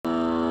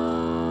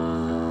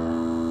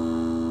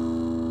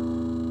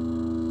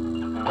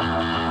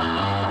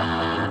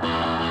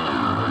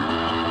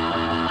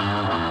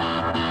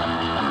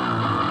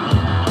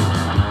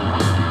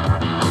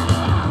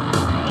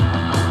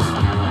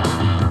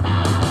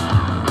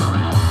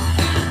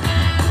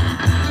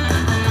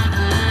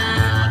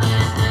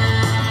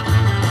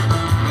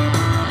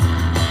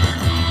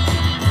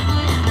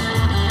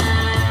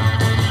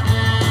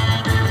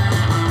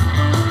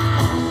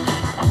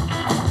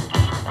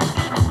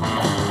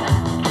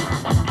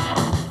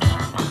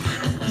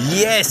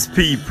Yes,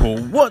 people,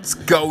 what's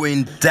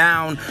going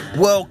down?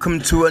 Welcome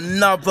to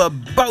another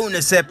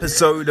bonus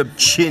episode of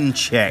Chin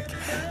Check.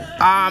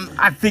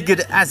 I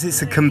figured as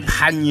it's a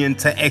companion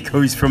to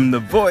Echoes from the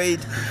Void,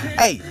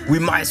 hey, we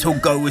might as well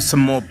go with some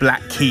more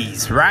Black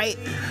Keys, right?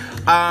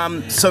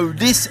 So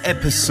this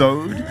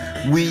episode,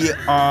 we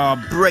are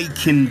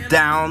breaking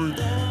down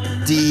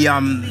the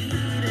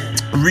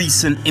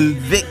recent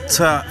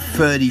Invicta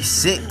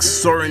 36,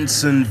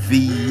 Sorensen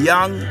v.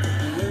 Young,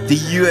 the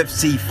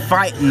UFC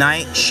Fight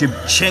Night,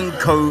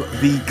 Shevchenko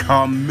v.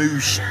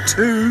 Carmouche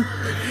 2,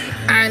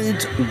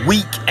 and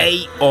Week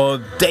 8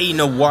 of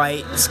Dana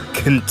White's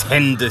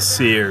Contender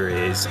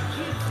Series.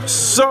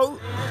 So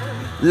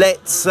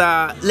let's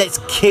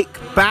kick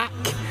back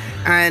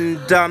and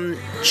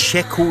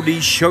check all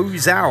these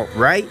shows out,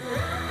 right?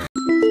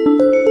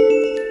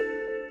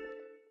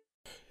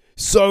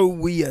 So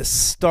we are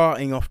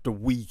starting off the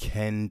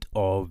weekend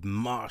of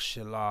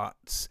martial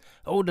arts,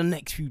 or the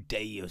next few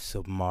days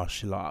of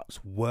martial arts,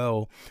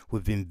 well,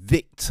 with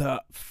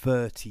Invicta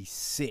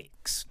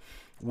 36,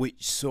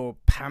 which saw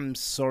Pam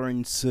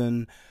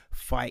Sorensen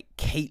fight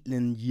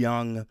Caitlin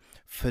Young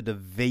for the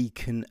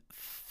vacant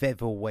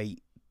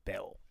featherweight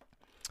belt.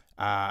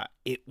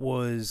 It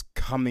was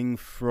coming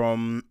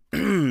from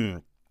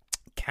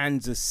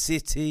Kansas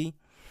City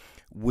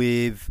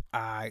with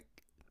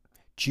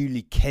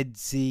Julie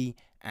Kedzie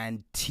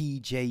and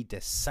TJ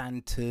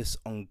DeSantis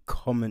on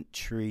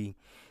commentary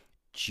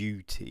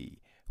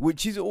duty,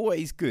 which is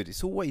always good.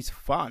 It's always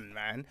fun,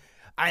 man.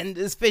 And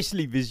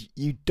especially because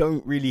you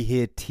don't really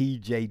hear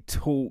TJ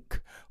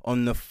talk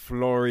on the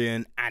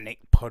Florian Anik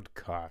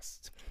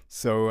podcast.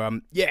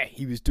 So, yeah,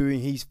 he was doing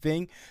his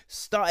thing.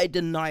 Started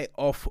the night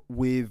off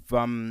with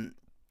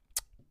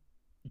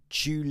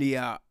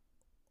Julia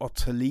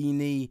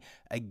Ottolini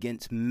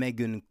against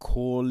Megan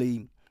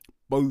Corley,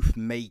 both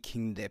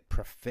making their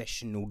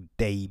professional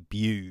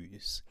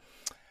debuts.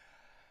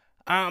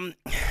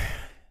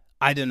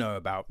 I don't know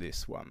about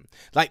this one.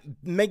 Like,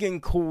 Megan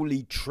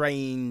Corley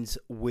trains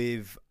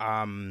with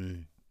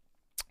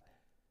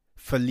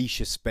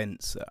Felicia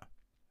Spencer.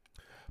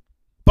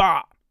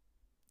 But,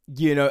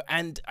 you know,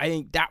 and I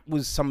think that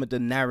was some of the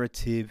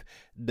narrative,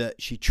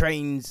 that she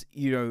trains,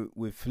 you know,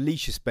 with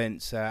Felicia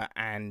Spencer,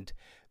 and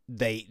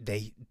they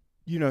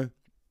you know,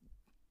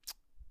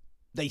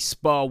 they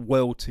spar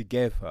well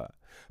together.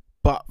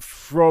 But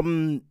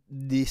from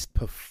this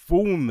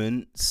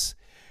performance,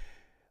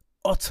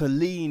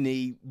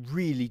 Ottolini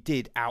really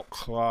did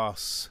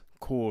outclass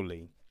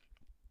Corley.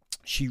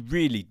 She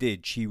really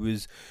did. She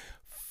was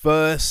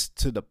first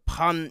to the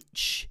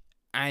punch,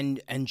 and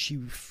she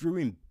threw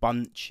in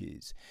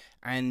bunches.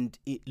 And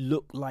it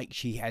looked like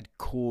she had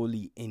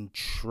Corley in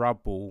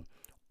trouble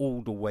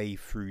all the way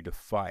through the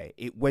fight.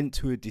 It went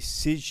to a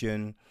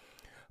decision,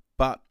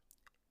 but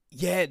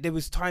yeah, there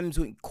was times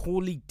when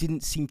Corley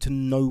didn't seem to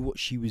know what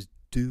she was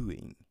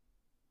doing,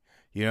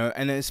 you know,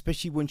 and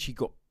especially when she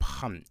got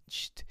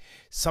punched,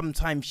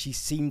 sometimes she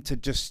seemed to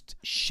just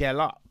shell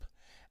up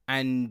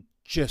and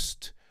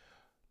just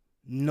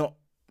not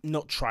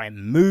try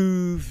and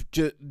move,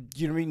 just,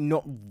 you know what I mean,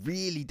 not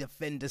really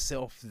defend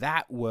herself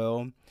that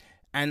well.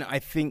 And I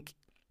think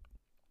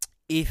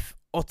if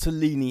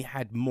Ottolini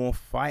had more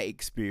fight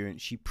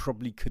experience, she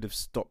probably could have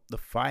stopped the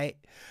fight.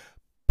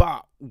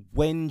 But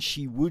when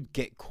she would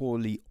get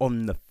Corley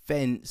on the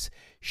fence,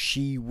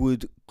 she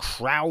would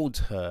crowd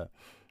her,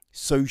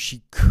 so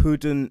she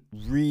couldn't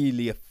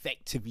really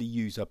effectively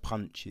use her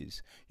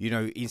punches. You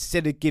know,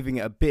 instead of giving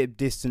it a bit of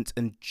distance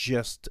and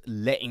just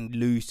letting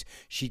loose,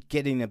 she'd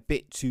get in a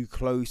bit too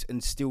close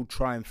and still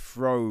try and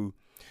throw,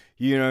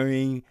 you know what I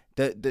mean,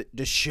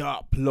 the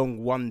sharp, long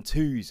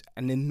 1-2s,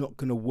 and they're not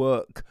going to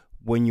work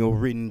when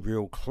you're in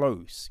real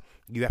close.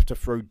 You have to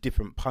throw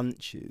different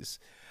punches.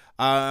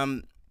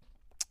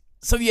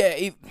 So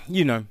yeah,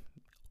 you know,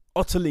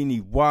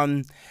 Ottolini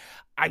won.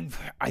 I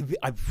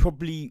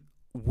probably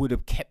would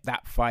have kept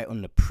that fight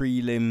on the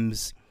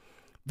prelims,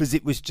 because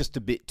it was just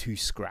a bit too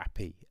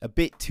scrappy.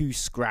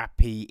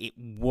 It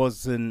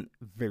wasn't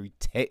very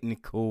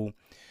technical.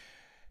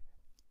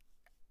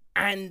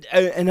 And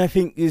I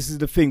think this is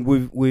the thing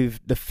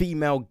with the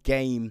female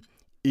game,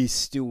 is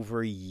still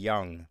very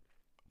young,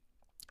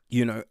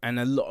 you know, and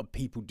a lot of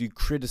people do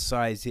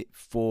criticize it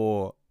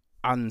for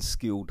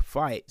unskilled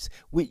fights,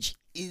 which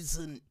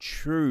isn't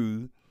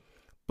true.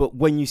 But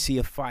when you see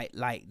a fight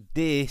like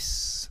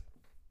this,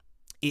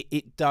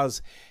 it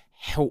does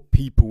help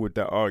people with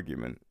that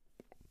argument.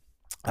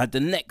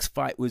 The next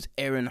fight was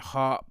Erin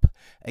Harp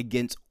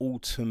against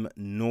Autumn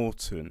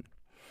Norton.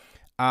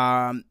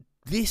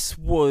 This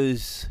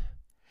was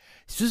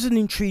This was an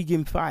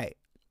intriguing fight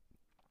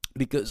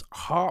because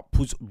Harp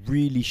was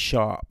really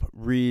sharp,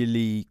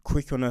 really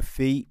quick on her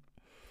feet.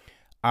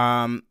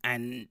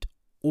 And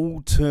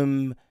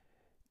Autumn,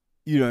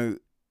 you know,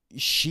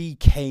 she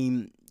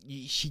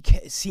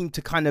seemed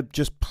to kind of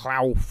just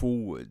plow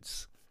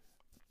forwards.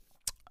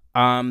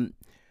 I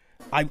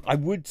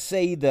would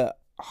say that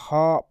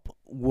Harp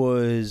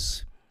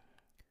was,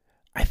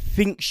 I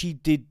think she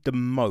did the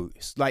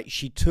most. Like,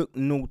 she took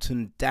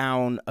Norton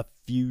down a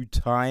few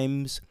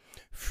times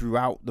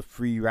throughout the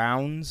 3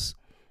 rounds.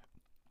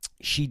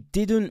 She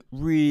didn't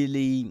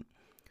really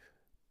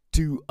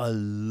do a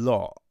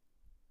lot.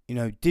 You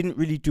know, didn't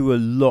really do a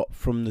lot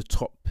from the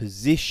top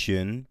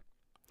position,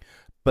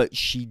 but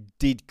she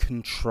did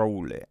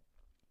control it.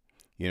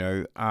 You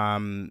know,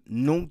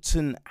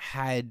 Norton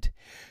had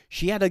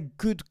a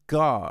good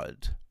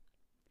guard,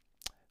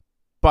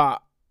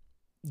 but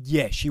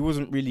yeah, she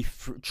wasn't really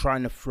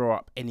trying to throw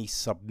up any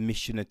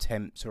submission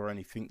attempts or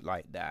anything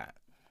like that.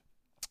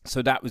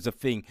 So that was the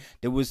thing.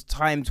 There was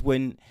times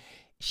when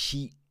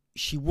she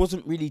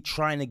wasn't really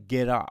trying to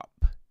get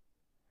up.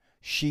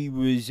 She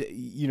was,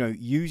 you know,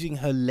 using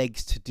her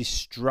legs to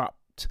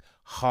disrupt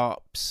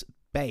Harp's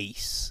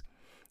base,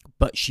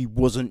 but she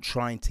wasn't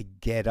trying to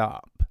get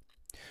up,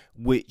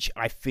 which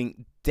I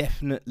think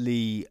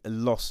definitely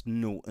lost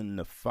Norton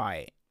the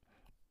fight.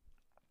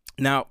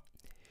 Now,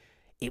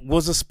 it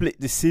was a split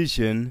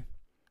decision.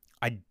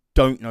 I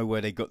don't know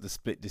where they got the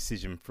split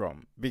decision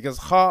from, because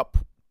Harp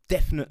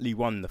definitely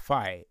won the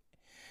fight.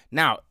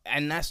 Now,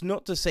 and that's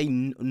not to say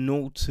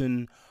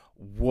Norton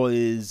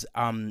was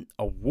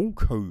a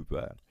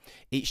walkover.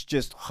 It's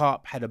just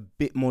Harp had a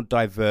bit more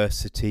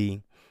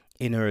diversity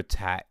in her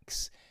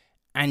attacks,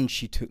 and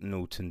she took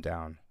Norton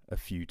down a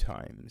few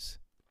times.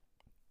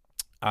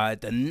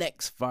 The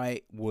next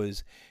fight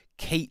was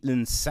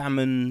Caitlin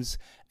Salmons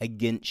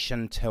against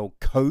Chantel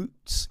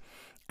Coates.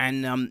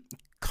 And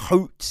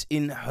Coates,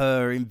 in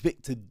her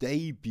Invicta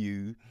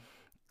debut,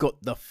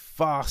 got the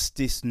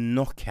fastest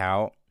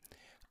knockout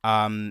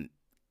in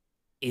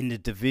the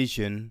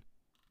division.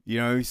 You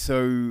know,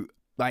 so,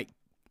 like,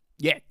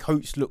 yeah,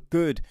 Coates looked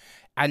good.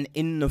 And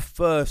in the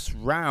first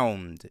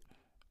round,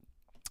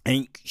 I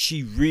think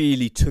she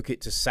really took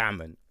it to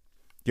Salmon.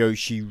 Yo,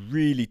 she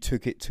really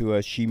took it to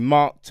her. She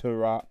marked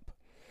her up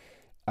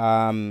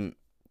and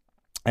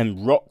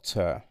rocked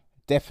her.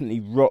 Definitely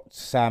rocked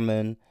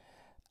Salmon.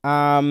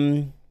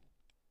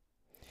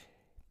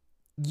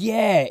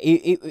 Yeah,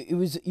 it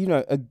was, you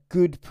know, a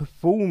good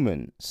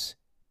performance,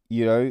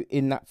 you know,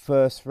 in that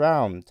first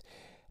round.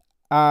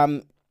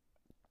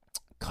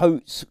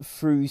 Coates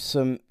threw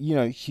some, you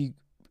know, she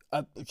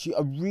a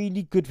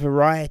really good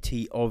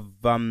variety of,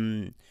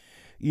 you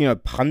know,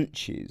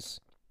 punches.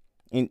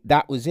 And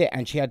that was it.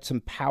 And she had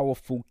some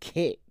powerful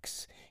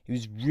kicks.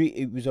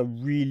 It was a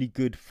really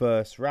good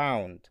first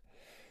round.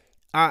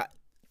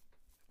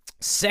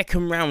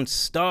 Second round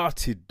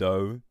started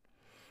though,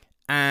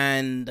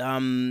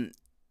 and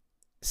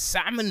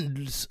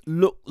Salmon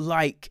looked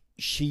like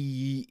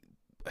she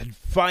had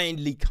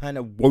finally kind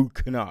of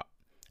woken up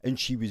and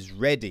she was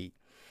ready.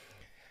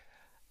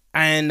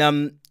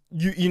 And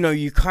you know,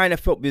 you kind of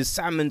felt, because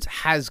Salmons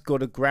has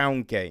got a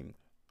ground game,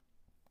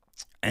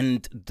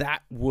 and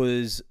that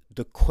was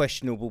the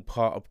questionable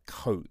part of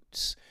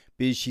Coates,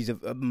 because she's a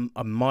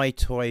Muay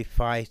Thai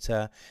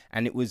fighter,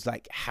 and it was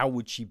like, how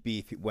would she be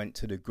if it went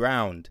to the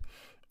ground?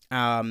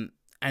 And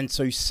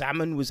so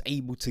Salmon was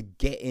able to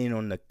get in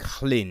on the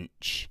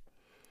clinch,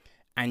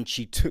 and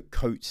she took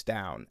Coates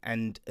down.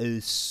 And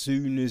as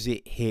soon as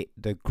it hit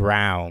the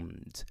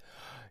ground,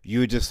 you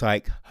were just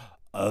like,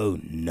 oh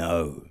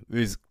no.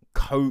 Because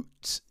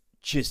Coates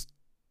just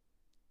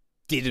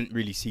didn't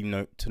really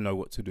seem to know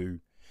what to do.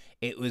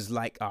 It was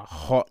like a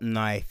hot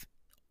knife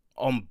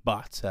on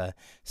butter.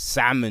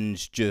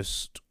 Salmons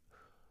just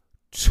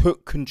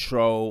took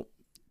control,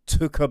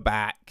 took her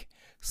back,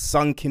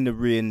 sunk in the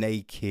rear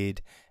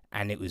naked,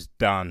 and it was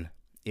done.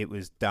 It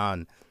was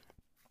done.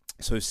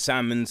 So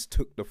Salmons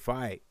took the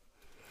fight.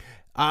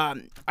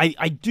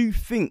 I do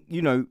think,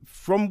 you know,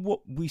 from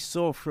what we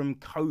saw from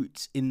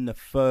Coates in the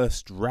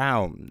first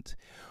round,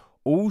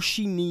 all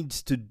she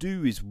needs to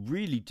do is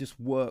really just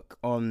work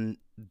on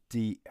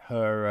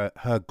her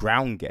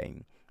ground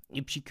game.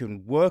 If she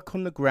can work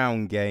on the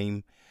ground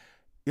game,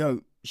 you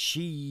know,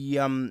 she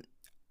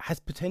has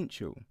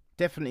potential.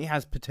 Definitely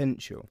has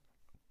potential.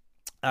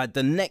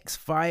 The next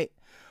fight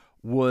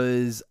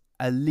was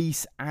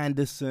Elise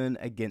Anderson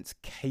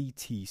against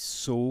Katie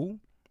Saul.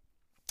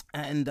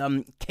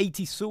 And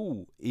Katie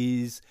Saul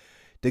is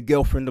the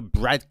girlfriend of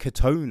Brad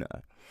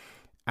Katona.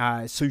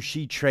 So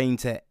she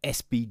trains at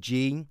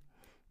SBG.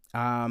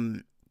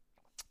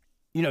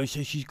 You know,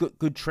 so she's got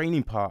good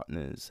training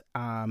partners.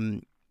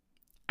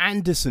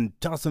 Anderson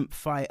doesn't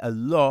fight a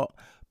lot,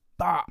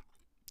 but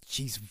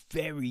she's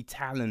very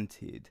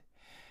talented.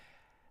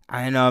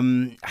 And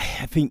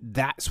I think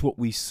that's what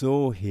we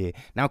saw here.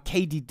 Now,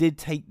 Katie did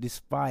take this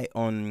fight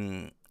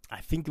on,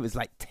 I think it was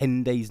like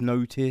 10 days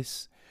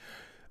notice.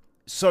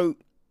 So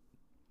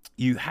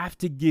you have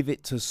to give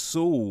it to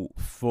Saul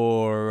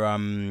for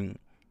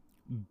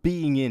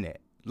being in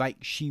it.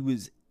 Like, she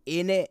was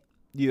in it,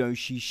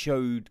 she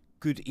showed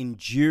good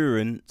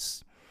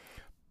endurance,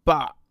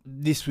 but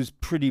this was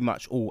pretty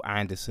much all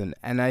Anderson.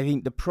 And I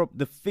think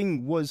the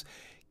thing was,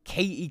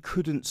 Katie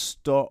couldn't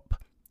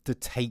stop the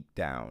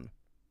takedown.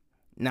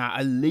 Now,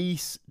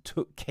 Elise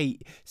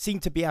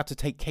seemed to be able to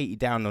take Katie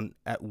down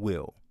at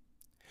will.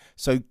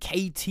 So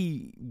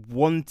Katie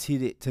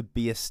wanted it to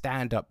be a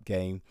stand-up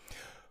game,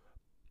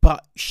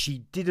 but she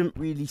didn't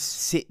really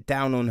sit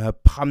down on her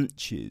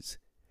punches.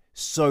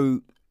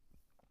 So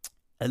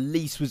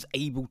Elise was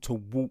able to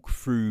walk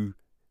through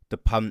the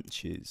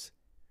punches.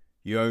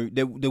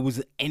 There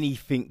wasn't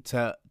anything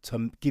to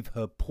give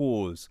her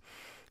pause.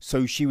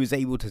 So she was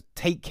able to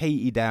take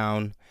Katie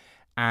down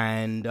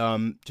and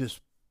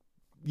just,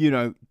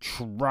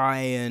 try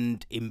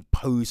and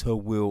impose her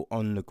will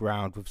on the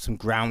ground with some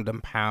ground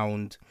and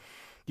pound.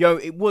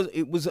 It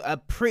was a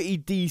pretty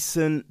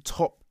decent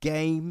top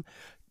game.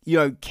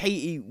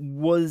 Katie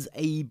was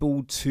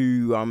able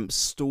to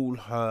stall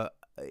her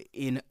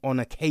on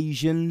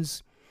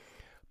occasions,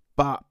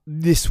 but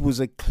this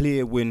was a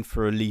clear win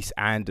for Elise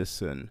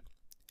Anderson.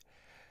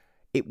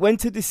 It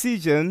went to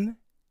decision.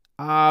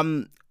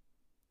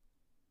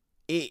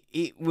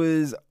 It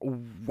was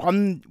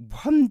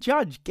one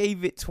judge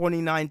gave it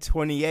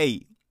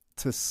 29-28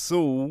 to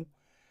Saul.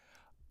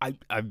 I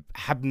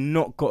have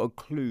not got a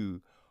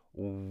clue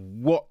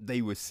what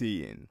they were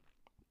seeing.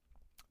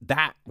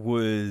 That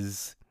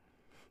was,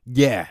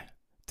 the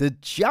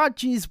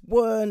judges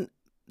weren't,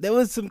 there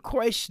was some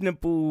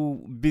questionable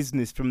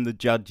business from the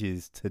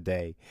judges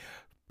today.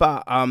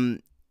 But,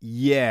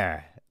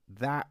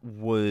 that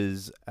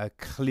was a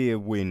clear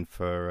win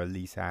for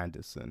Elise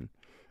Anderson.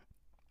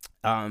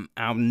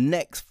 Our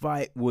next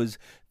fight was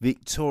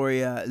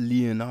Victoria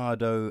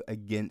Leonardo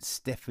against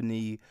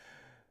Stephanie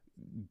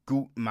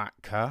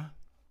Guttmacher.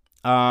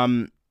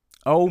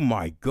 Oh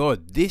my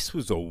God, this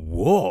was a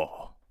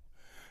war.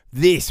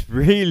 This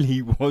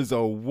really was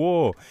a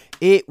war.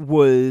 It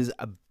was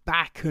a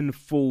back and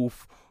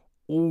forth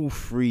all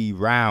 3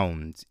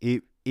 rounds.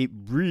 It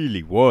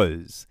really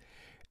was.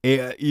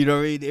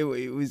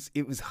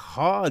 It was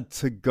hard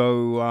to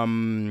go.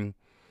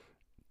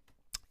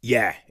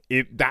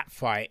 That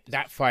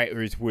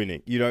fighter is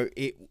winning.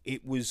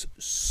 It was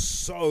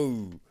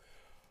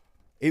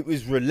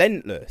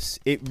relentless.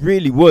 It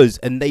really was,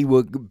 and they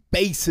were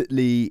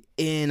basically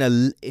in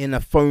a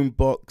phone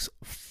box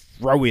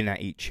throwing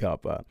at each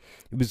other.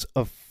 It was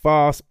a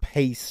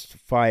fast-paced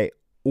fight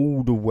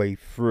all the way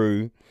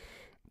through.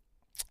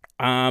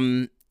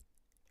 Guttmacher,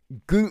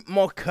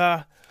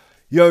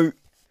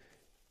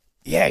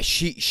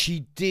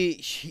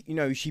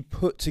 she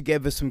put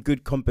together some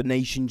good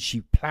combinations.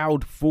 She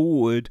plowed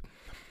forward.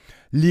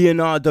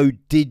 Leonardo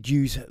did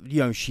use,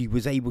 she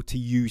was able to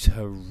use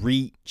her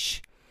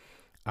reach,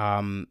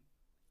 and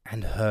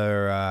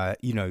her,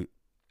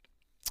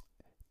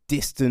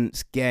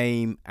 distance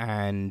game,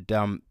 and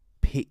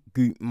pick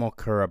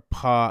Guttmacher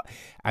apart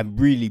and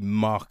really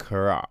mark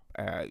her up.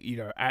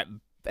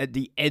 At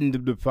the end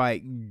of the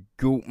fight,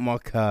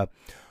 Guttmacher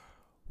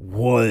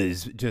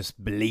was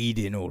just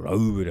bleeding all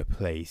over the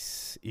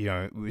place.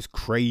 It was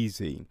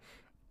crazy.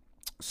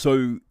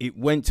 So it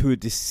went to a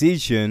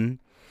decision,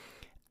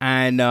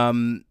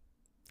 and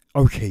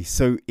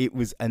so it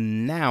was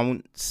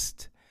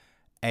announced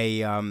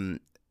a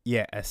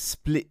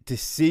split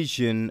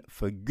decision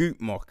for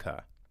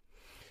Guttmacher.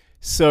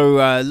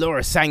 So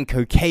Laura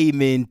Sanko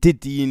came in, did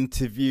the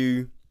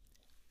interview,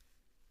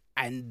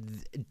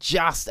 and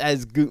just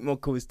as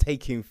Guttmacher was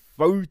taking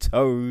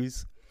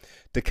photos,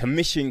 the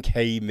commission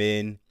came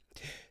in.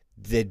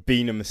 There'd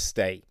been a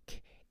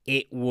mistake.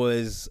 It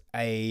was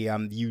a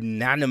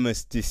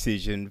unanimous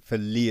decision for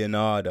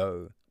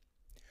Leonardo.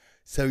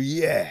 So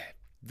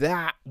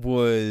that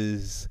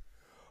was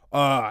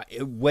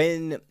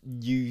when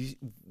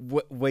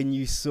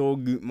you saw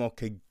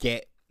Guttmacher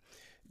get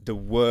the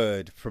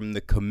word from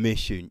the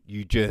commission,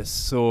 you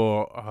just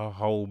saw her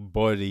whole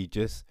body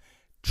just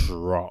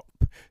drop.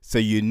 So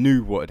you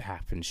knew what had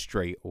happened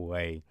straight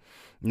away.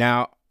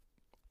 Now,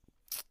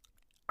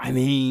 I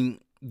mean,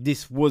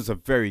 this was a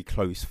very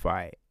close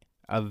fight.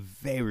 A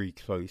very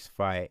close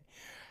fight.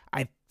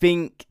 I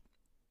think,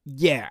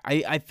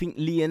 I think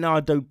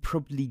Leonardo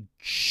probably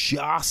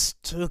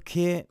just took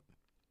it.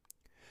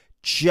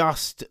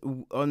 Just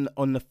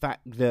on the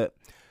fact that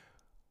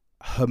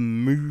her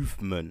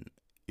movement,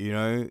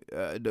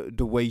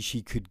 the way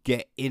she could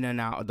get in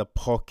and out of the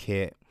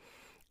pocket,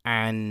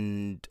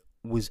 and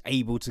was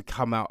able to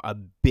come out a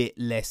bit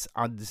less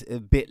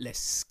unscathed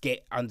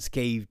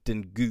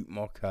than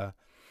Guttmacher.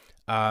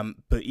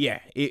 But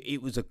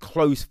it was a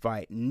close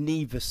fight.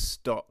 Neither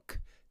stock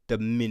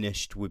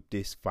diminished with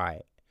this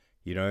fight,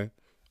 So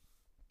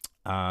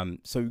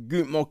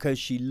Guttmacher,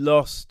 she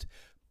lost,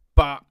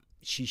 but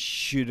she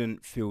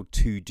shouldn't feel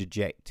too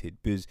dejected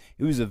because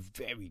it was a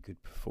very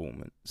good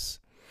performance.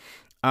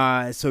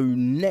 So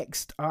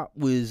next up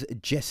was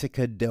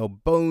Jessica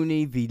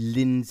Delboni v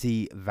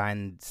Lindsay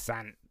Van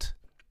Sant.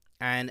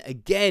 And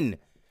again,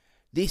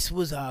 this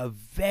was a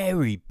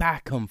very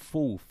back and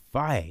forth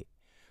fight.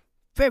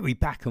 very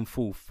back and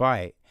forth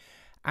fight.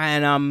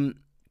 And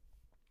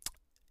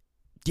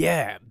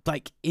yeah,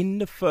 like in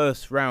the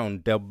first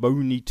round, Del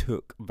Boni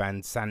took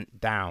Van Sant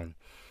down.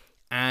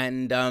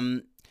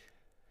 And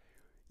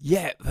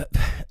yeah,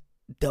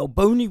 Del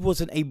Boni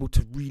wasn't able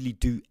to really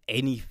do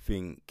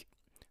anything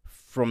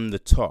from the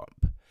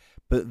top.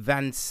 But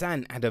Van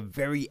Sant had a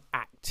very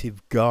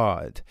active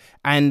guard.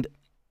 And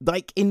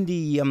like in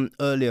the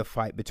earlier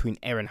fight between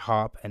Erin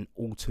Harp and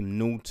Autumn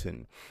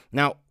Norton.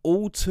 Now,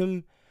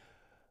 Autumn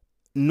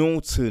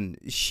Norton,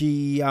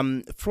 she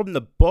from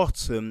the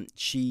bottom,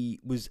 she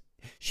was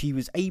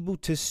able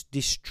to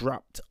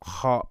disrupt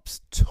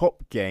Harp's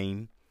top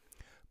game,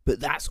 but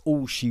that's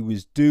all she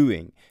was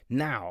doing.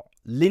 Now,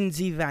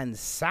 Lindsay Van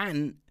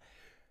Sant,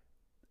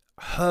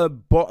 her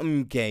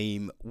bottom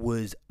game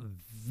was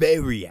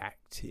very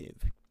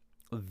active.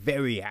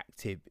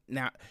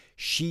 Now,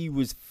 she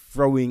was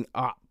throwing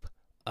up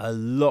a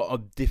lot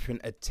of different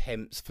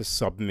attempts for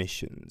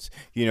submissions.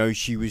 You know,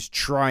 she was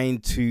trying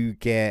to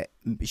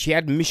she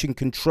had mission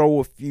control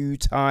a few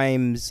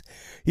times,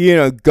 you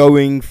know,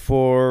 going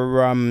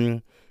for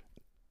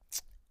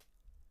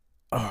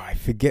I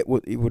forget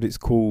what it's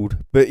called,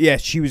 but yeah,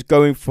 she was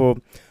going for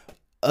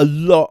a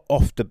lot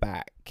off the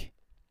back,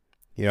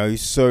 you know.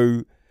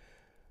 So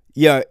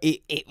yeah,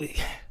 it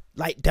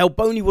like Del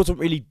Boni wasn't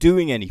really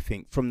doing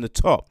anything from the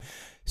top.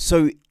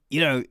 So, you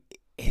know,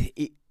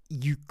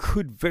 you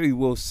could very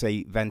well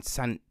say Van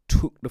Sant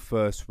took the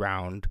first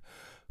round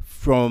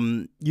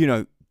from, you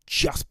know,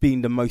 just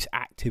being the most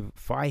active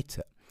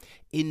fighter.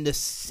 In the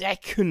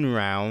second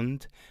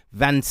round,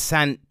 Van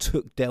Sant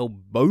took Del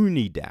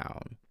Boni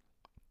down.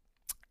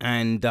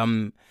 And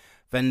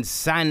Van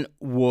Sant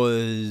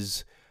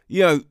was,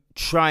 you know,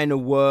 trying to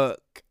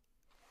work,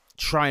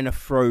 trying to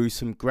throw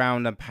some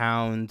ground and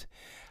pound.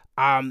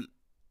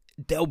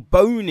 Del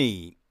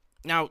Boni,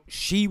 now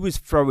she was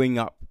throwing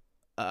up,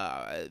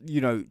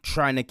 you know,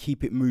 trying to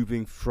keep it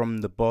moving from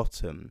the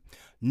bottom.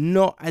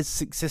 Not as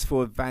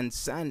successful as Van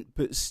Sant,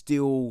 but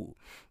still,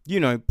 you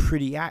know,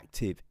 pretty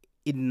active.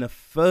 In the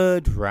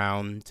third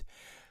round,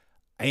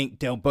 I think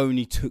Del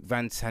Boni took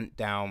Van Sant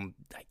down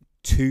like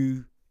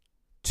two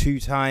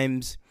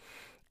times,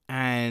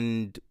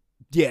 and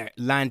yeah,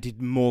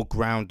 landed more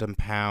ground and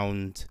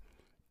pound.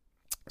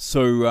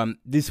 So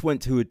this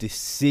went to a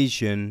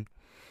decision.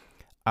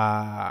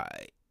 Yeah,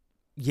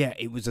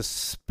 it was a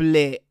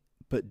split,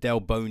 but Del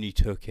Boni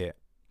took it.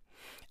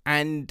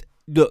 And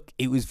look,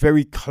 it was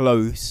very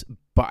close,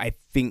 but I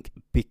think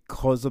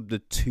because of the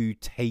 2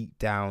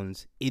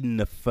 takedowns in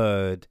the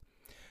third,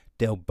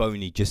 Del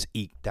Boni just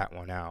eked that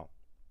one out.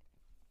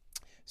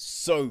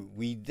 So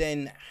we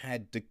then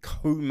had the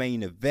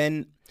co-main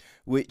event,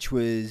 which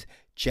was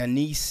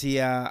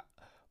Janicia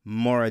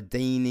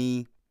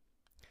Moradini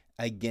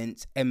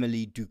against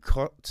Emily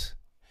Ducote.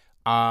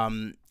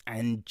 And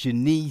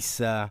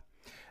Janicia,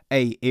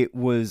 it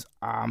was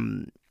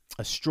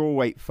a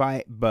strawweight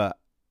fight, but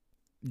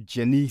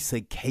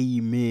Janicia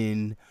came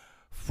in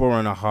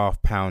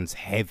 4.5 pounds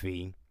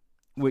heavy,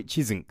 which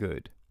isn't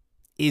good.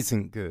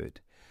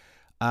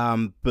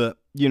 But,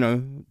 you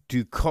know,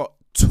 Ducote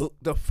took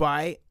the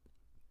fight,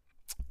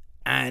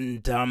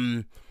 and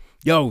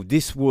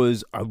this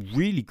was a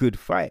really good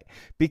fight,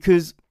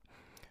 because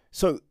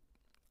so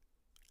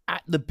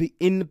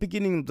in the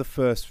beginning of the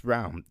first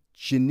round,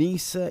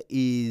 Janicia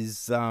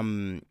is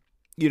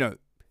you know,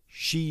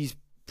 she's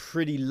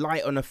pretty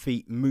light on her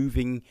feet,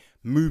 moving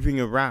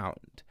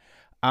around,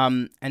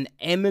 and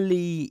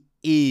Emily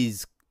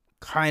is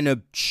kind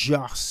of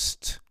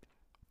just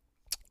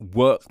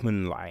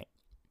workmanlike,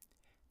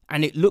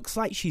 and it looks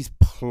like she's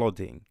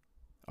plodding.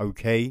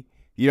 Okay,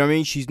 you know what I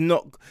mean? She's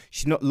not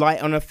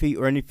light on her feet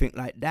or anything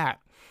like that,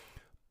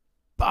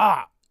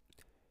 but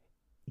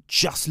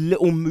just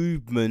little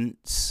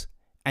movements,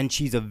 and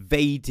she's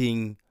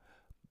evading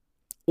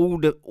all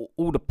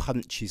the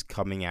punches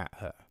coming at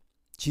her.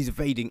 She's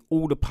evading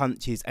all the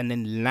punches and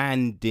then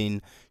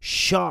landing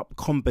sharp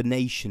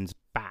combinations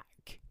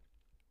back.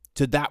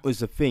 So that was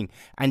the thing.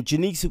 And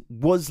Janicia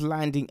was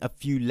landing a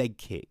few leg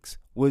kicks.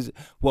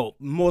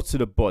 More to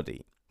the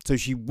body. So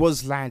she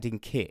was landing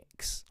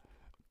kicks.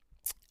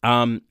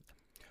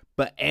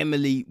 But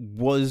Emily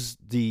was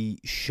the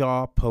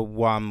sharper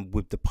one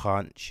with the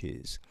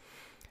punches.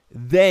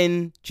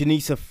 Then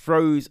Janicia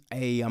throws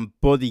a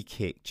body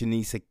kick.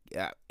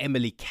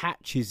 Emily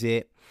catches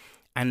it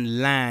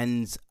and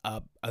lands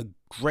a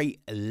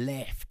great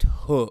left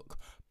hook,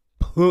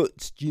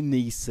 puts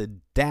Janicia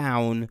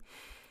down,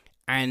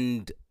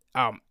 and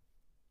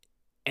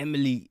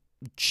Emily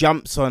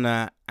jumps on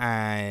her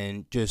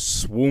and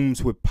just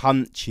swarms with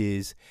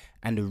punches,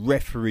 and the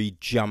referee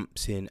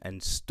jumps in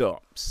and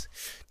stops.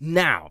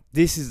 Now,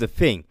 this is the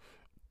thing.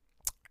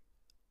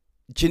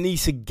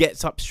 Janicia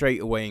gets up straight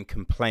away and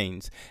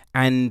complains,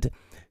 and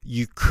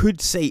you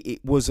could say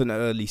it was an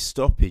early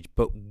stoppage,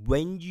 but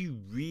when you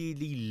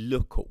really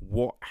look at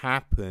what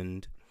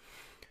happened,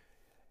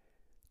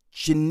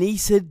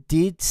 Janicia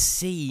did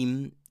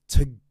seem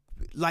to,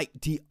 like,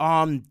 the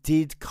arm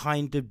did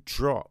kind of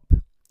drop.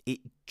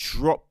 It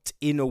dropped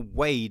in a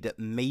way that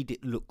made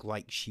it look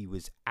like she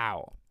was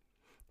out.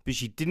 But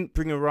she didn't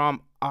bring her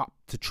arm up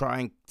to try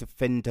and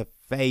defend her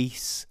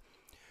face.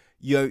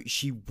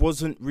 She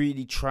wasn't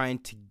really trying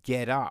to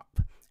get up.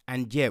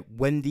 And yeah,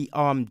 when the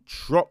arm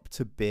dropped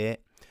a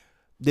bit,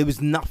 there was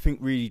nothing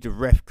really the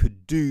ref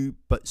could do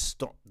but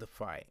stop the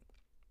fight.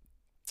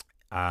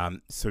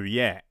 So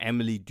yeah,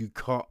 Emily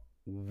Ducote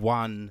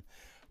won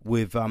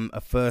with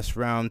a first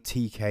round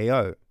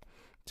TKO.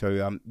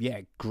 So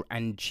yeah,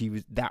 and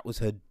that was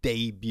her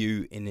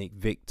debut in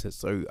Invicta.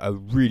 So a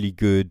really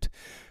good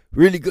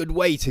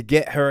way to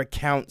get her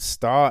account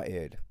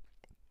started.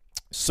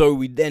 So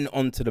we then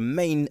on to the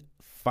main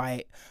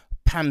fight,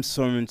 Pam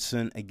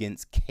Sorensen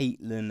against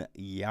Caitlin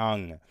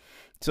Young.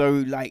 So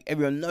like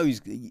everyone knows,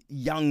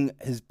 Young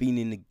has been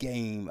in the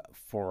game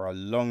for a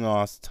long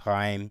ass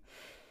time.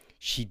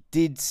 She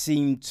did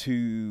seem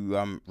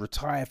to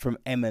retire from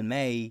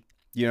MMA.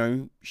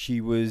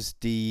 She was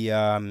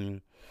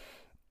the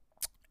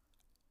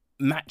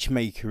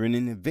matchmaker in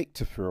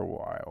Invicta for a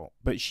while,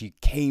 but she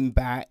came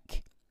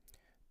back,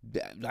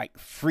 like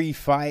 3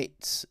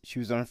 fights. She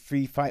was on a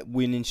 3-fight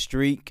winning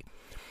streak.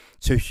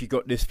 So she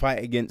got this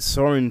fight against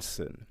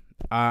Sorensen.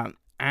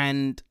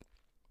 And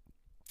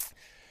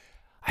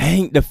I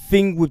think the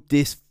thing with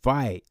this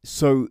fight,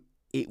 so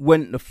it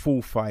went the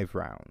full 5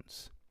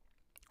 rounds.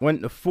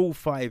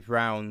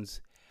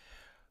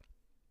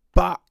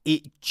 But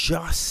it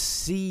just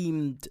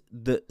seemed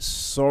that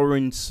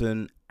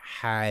Sorensen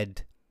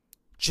had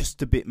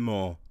just a bit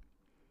more.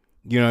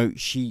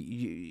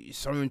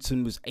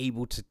 Sorensen was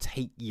able to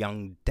take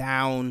Young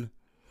down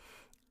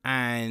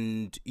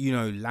and,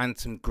 land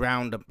some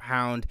ground and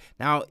pound.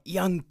 Now,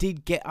 Young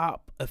did get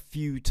up a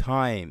few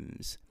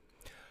times,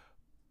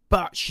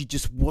 but she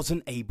just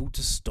wasn't able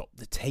to stop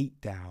the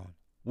takedown.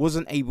 And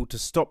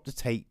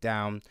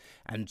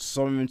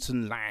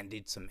Sorensen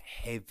landed some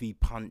heavy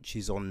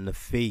punches on the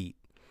feet.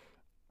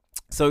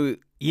 So,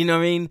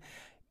 Young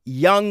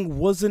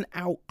wasn't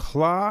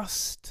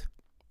outclassed,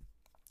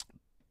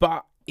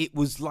 but it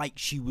was like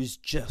she was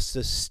just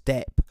a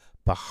step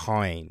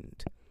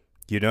behind,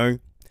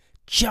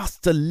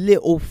 just a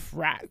little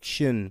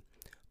fraction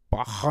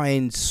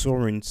behind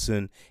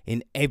Sorensen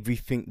in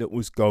everything that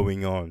was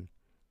going on.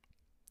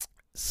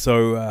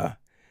 So,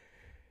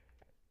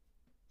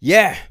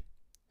 yeah,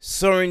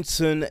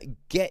 Sorensen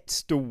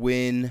gets the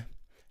win,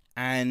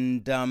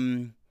 and,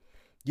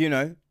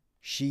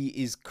 she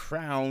is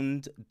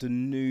crowned the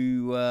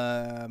new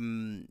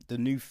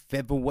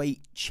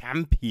featherweight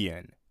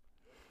champion.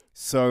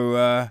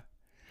 So,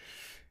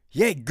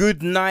 yeah,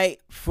 good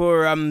night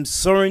for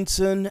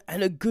Sorensen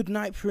and a good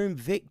night for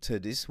Invicta.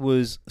 This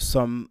was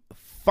some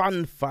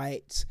fun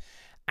fights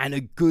and a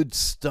good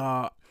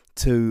start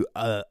to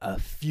a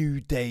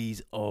few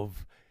days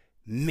of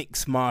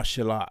mixed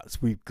martial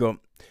arts. We've got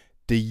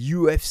the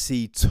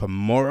UFC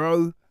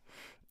tomorrow.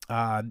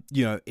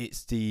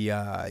 It's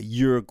the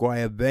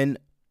Uruguay event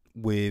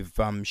with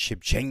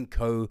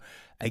Shevchenko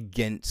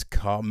against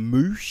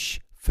Carmouche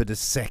for the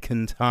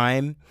second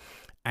time.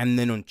 And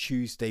then on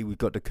Tuesday, we've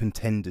got the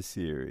Contender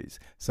Series.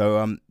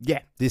 So,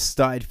 yeah, this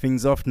started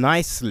things off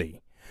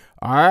nicely.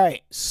 All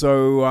right.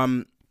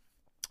 So,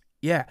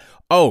 yeah.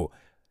 Oh,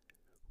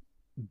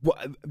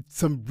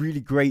 some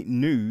really great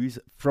news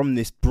from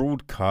this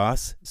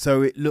broadcast.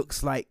 So, it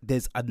looks like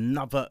there's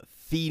another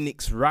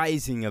Phoenix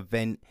Rising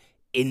event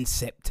in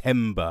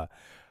September.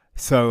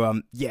 So,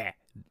 yeah,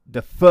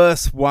 the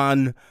first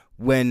one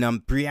when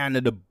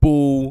Brianna the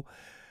Bull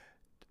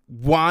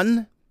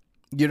won.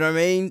 You know what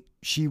I mean?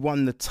 She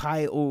won the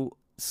title.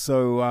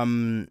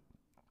 So,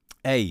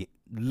 hey,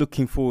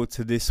 looking forward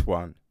to this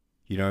one,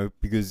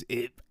 because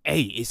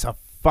it's a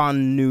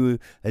fun new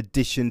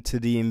addition to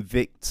the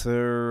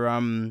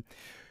Invicta,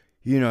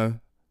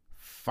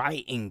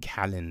 fighting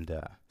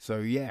calendar. So,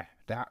 yeah,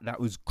 that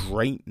was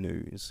great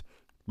news.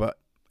 But,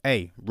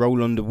 hey,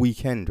 roll on the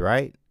weekend,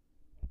 right?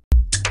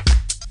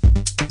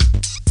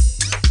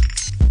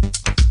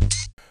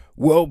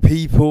 Well,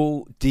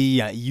 people, the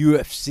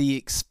UFC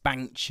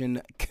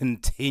expansion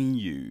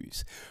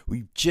continues.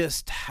 We've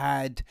just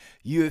had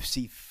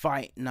UFC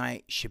Fight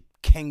Night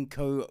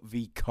Shevchenko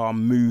v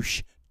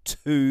Carmouche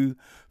 2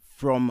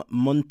 from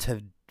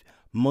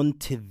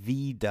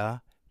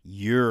Montevideo,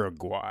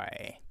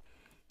 Uruguay.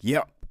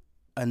 Yep,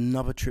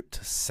 another trip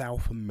to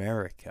South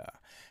America.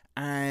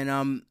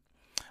 And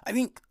I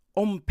think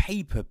on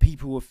paper,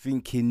 people were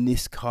thinking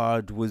this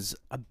card was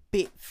a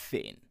bit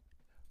thin.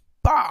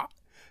 But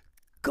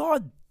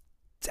God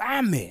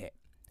damn it,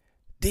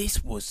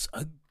 this was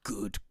a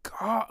good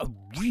card, a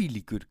really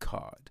good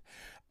card.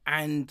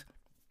 And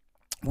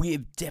we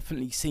have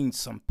definitely seen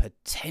some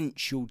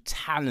potential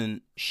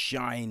talent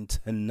shine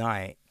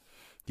tonight.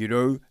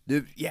 Yeah,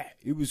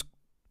 it was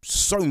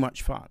so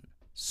much fun.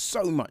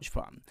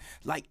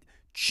 Like,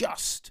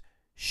 just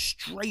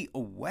straight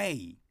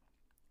away,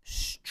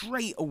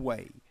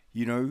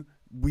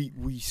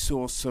 we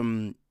saw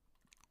some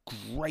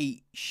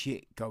great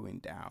shit going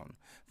down.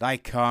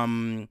 Like,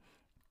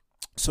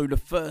 so the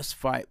first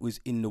fight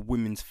was in the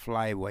women's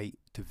flyweight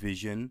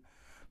division.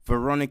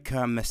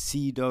 Veronica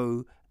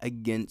Macedo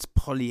against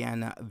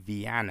Polyana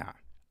Viana.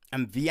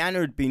 And Viana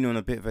had been on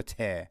a bit of a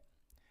tear,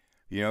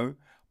 you know,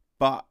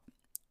 but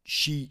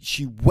she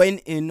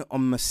went in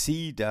on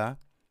Macedo,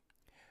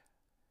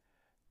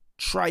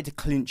 tried to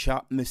clinch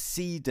up.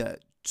 Macedo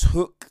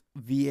took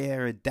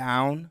Vieira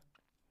down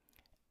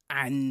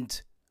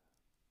and,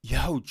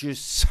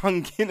 just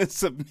sunk in a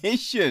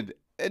submission.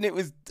 And it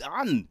was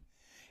done.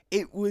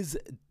 It was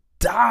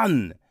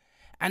done.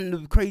 And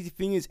the crazy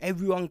thing is,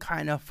 everyone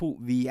kind of thought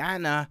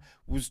Viana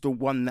was the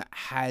one that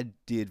had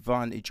the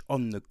advantage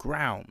on the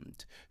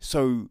ground.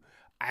 So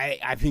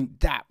I think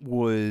that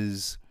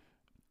was,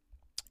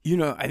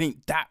 I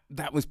think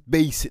that was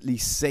basically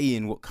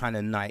saying what kind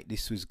of night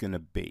this was going to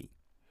be.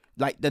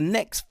 Like the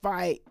next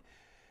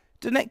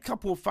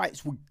couple of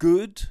fights were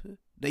good.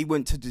 They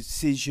went to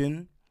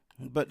decision,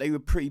 but they were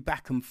pretty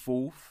back and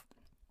forth.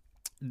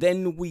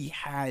 Then we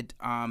had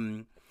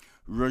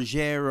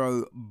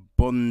Rogério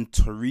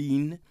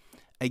Bontorin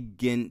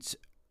against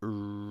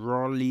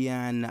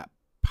Rolian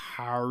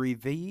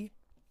Parivi.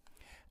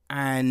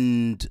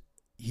 And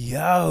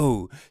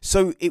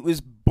so it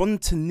was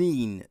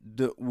Bontorin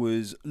that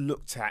was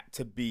looked at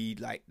to be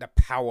like the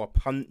power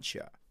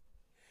puncher.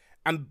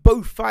 And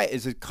both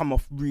fighters had come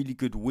off really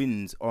good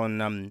wins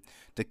on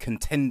the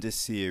Contender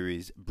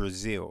Series,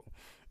 Brazil.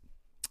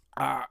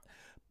 But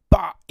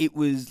it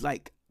was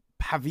like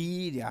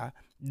Pavia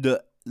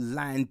that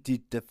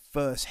landed the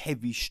first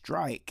heavy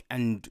strike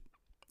and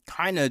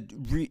kind of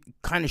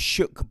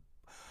shook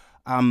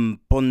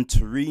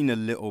Bontorin a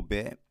little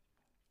bit.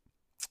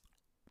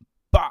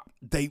 But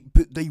they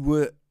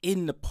were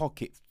in the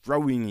pocket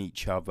throwing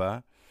each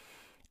other.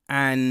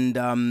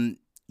 And,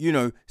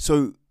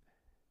 so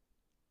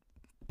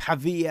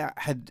Pavia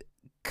had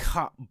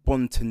cut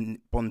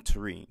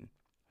Bontorin,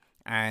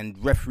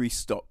 and referee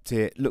stopped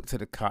it, looked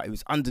at the cut. It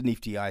was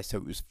underneath the eye, so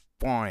it was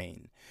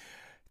fine.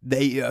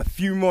 A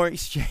few more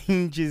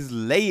exchanges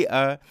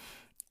later,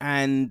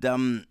 and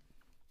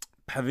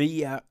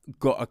Pavia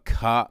got a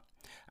cut.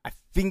 I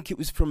think it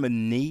was from a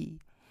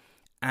knee,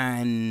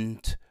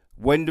 and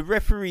when the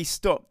referee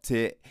stopped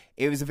it,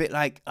 it was a bit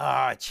like,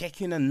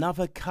 checking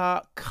another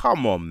cut?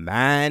 Come on,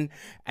 man.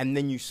 And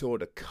then you saw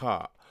the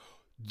cut.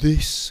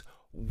 This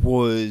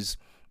was,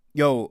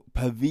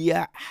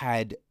 Pavia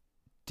had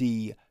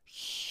the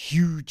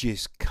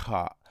hugest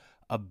cut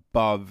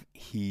above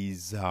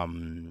his,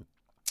 I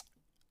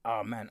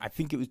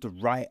think it was the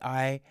right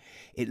eye.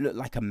 It looked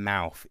like a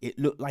mouth. It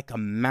looked like a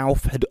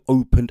mouth had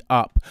opened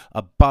up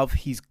above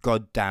his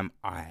goddamn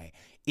eye.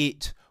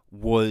 It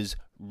was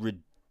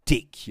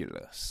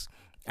ridiculous.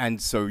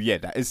 And so,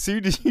 that as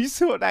soon as you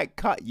saw that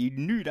cut, you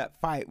knew that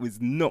fight was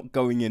not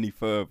going any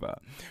further.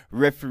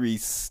 Referee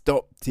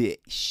stopped it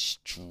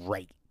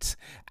straight.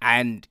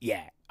 And,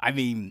 there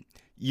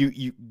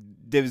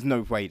was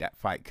no way that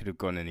fight could have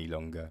gone any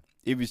longer.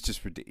 It was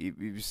just ridiculous.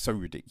 It was so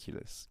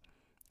ridiculous.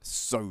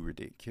 So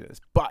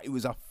ridiculous. But it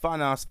was a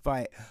fun-ass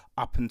fight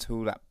up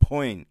until that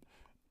point.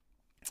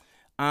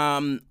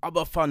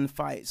 Other fun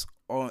fights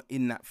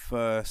in that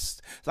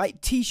first,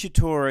 like Tisha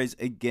Torres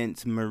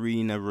against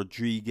Marina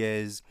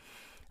Rodriguez.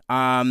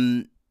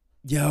 Rodriguez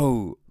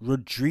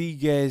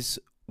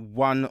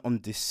won on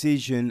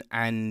decision,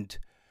 and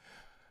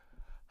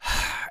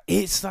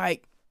it's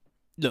like,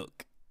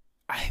 look,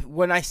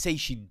 when I say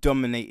she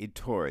dominated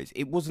Torres,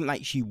 it wasn't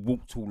like she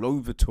walked all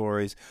over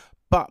Torres,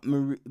 but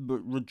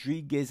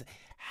Rodriguez,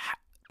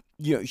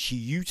 she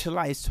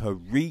utilized her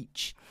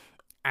reach.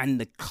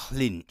 And her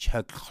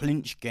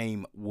clinch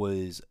game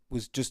was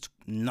just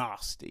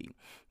nasty.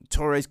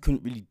 Torres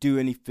couldn't really do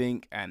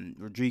anything, and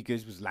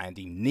Rodriguez was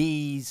landing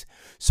knees.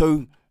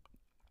 So,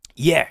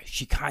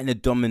 she kind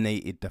of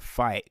dominated the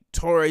fight.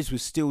 Torres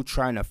was still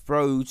trying to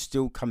throw,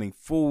 still coming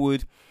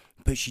forward,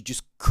 but she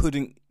just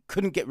couldn't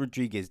get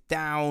Rodriguez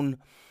down.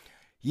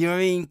 You know what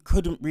I mean?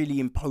 Couldn't really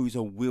impose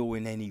her will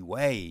in any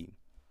way.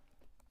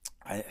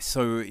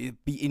 So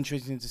it'd be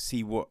interesting to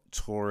see what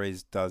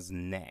Torres does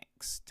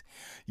next.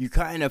 You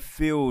kind of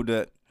feel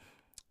that,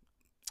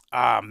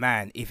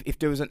 if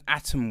there was an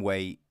atom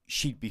weight,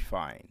 she'd be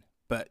fine.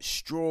 But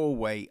straw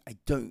weight,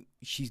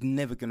 she's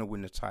never going to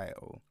win the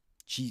title.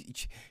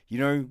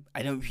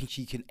 I don't think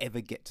she can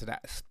ever get to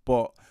that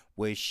spot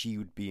where she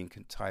would be in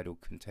title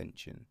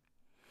contention.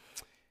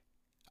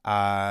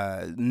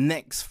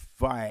 Next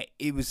fight,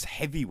 it was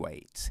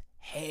heavyweight.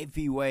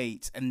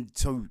 And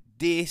so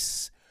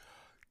this,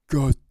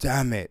 God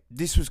damn it,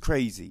 this was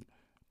crazy.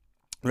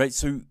 Right,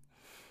 so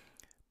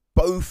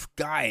both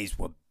guys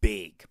were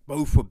big.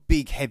 Both were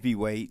big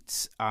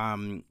heavyweights.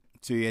 So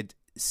you had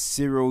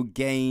Cyril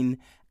Gain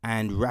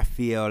and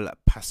Rafael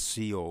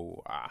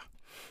Passioa.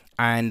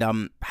 And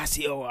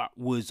Passioa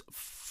was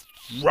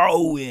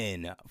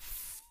throwing.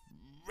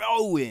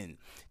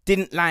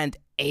 Didn't land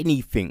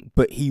anything,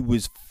 but he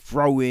was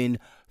throwing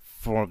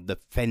from the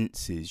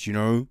fences,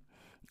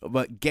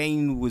 But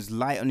Gain was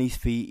light on his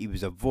feet. He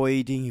was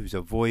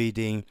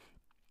avoiding.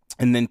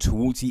 And then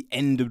towards the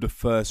end of the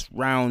first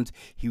round,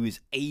 he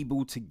was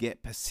able to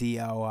get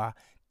Passioa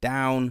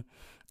down.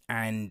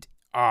 And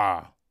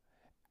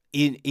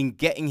in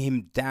getting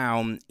him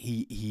down,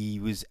 he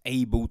was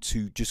able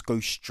to just go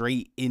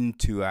straight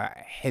into a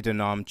head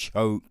and arm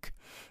choke,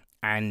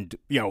 and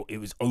it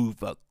was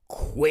over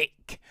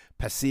quick.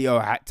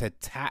 Pasio had to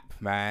tap,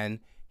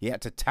 man. He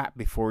had to tap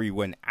before he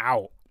went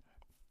out.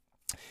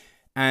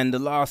 And the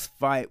last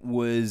fight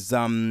was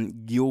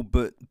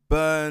Gilbert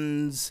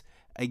Burns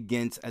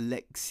against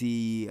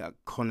Alexei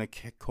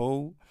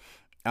Kononenko.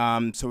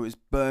 So it was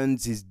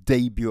Burns'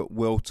 debut at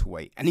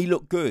welterweight, and he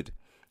looked good.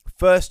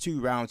 First 2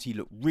 rounds, he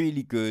looked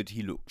really good.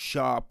 He looked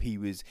sharp. He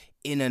was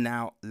in and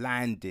out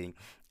landing,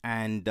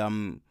 and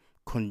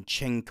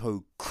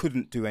Kononenko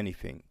couldn't do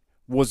anything.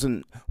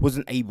 Wasn't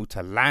able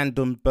to land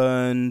on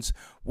Burns.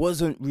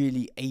 Wasn't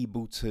really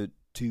able to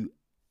do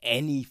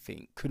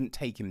anything. Couldn't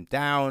take him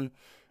down.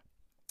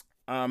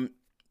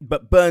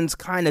 But Burns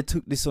kind of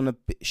took this on a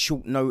bit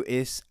short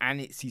notice,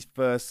 and it's his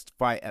first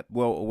fight at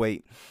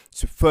welterweight.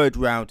 So 3rd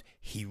round,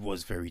 he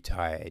was very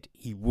tired.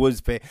 He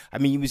was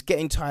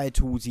getting tired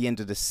towards the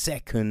end of the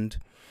 2nd,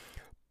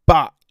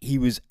 but he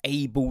was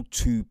able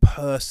to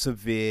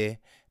persevere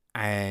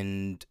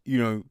and,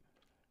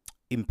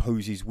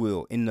 impose his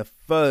will. In the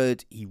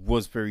 3rd, he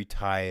was very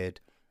tired,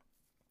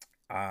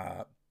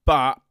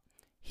 but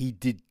he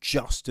did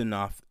just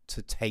enough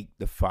to take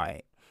the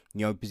fight.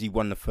 Because he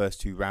won the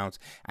first 2 rounds.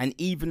 And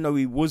even though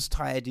he was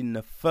tired in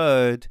the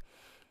 3rd,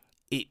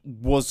 it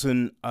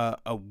wasn't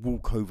a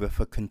walkover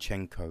for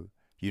Kononenko.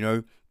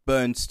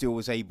 Burns still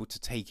was able to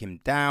take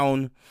him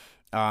down,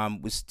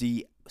 was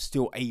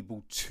still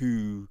able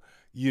to,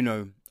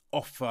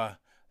 offer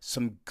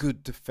some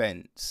good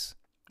defense.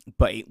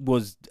 But it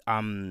was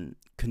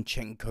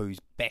Kononenko's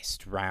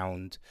best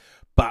round.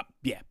 But,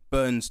 yeah,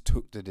 Burns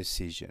took the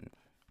decision.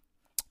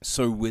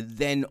 So we're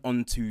then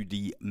on to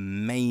the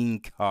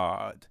main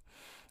card.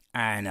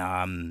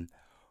 And,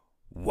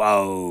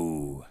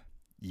 whoa,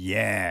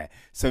 yeah.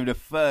 So the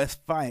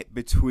first fight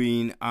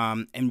between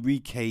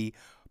Enrique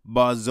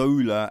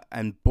Barzola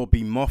and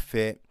Bobby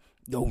Moffett,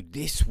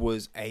 this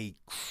was a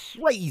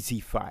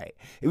crazy fight.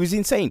 It was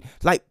insane.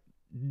 Like,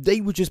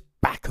 they were just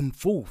back and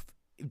forth,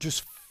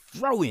 just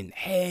throwing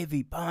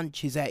heavy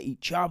punches at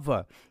each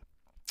other.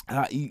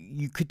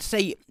 You could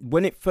say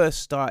when it first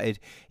started,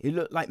 it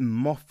looked like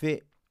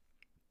Moffett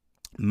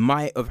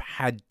might have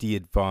had the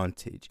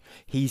advantage.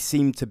 He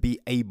seemed to be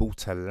able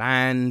to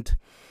land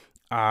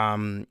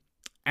and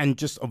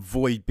just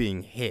avoid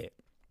being hit.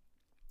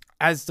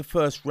 As the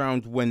first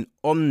round went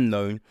on,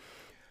 though,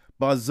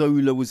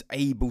 Barzola was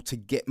able to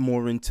get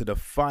more into the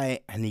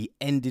fight, and he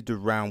ended the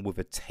round with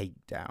a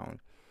takedown.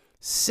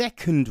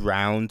 2nd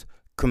round,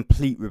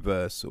 complete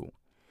reversal.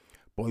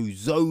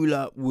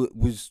 Barzola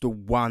was the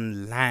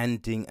one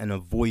landing and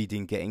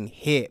avoiding getting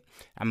hit,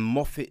 and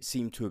Moffett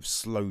seemed to have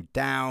slowed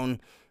down.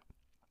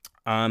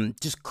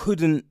 Just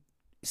couldn't.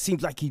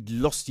 Seemed like he'd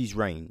lost his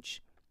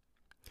range.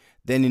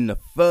 Then in the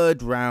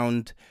 3rd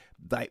round,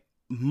 like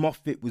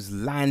Moffett was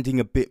landing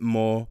a bit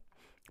more,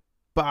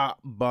 but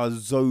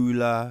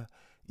Barzola,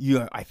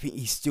 I think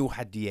he still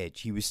had the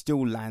edge. He was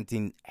still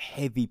landing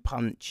heavy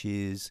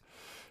punches,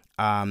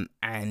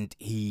 and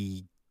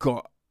he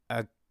got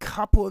a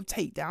couple of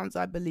takedowns,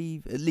 I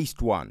believe, at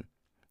least one.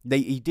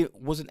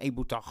 Wasn't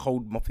able to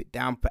hold Moffett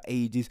down for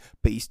ages,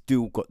 but he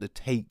still got the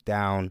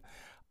takedown.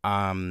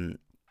 And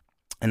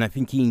I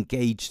think he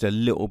engaged a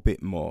little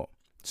bit more.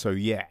 So,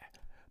 yeah,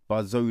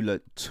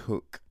 Barzola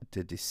took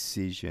the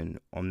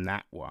decision on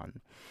that one.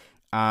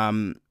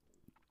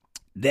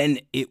 Then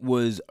it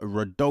was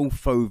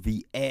Rodolfo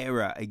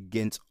Vieira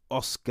against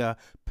Oscar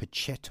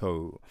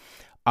Pacheco.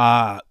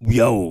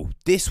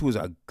 This was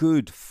a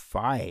good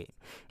fight.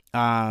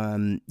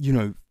 Vieira,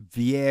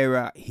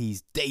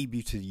 his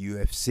debut to the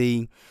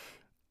UFC.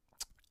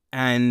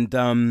 And,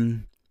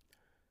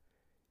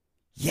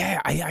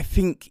 I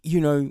think,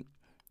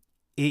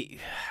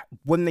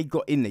 when they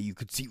got in there, you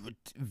could see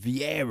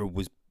Vieira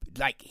was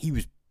like, he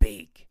was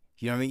big.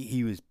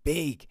 He was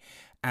big.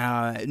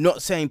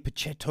 Not saying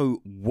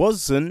Pacheco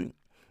wasn't,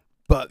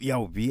 but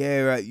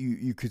Vieira,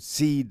 you could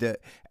see that,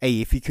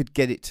 if he could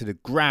get it to the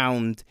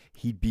ground,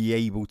 he'd be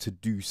able to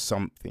do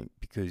something.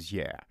 Because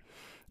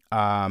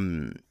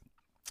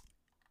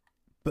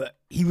but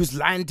he was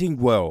landing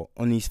well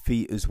on his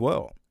feet as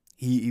well.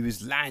 He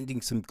was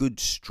landing some good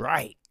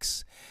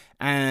strikes.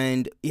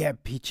 And,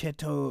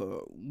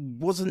 Pacheco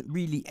wasn't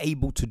really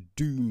able to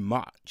do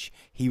much.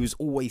 He was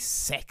always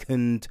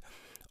second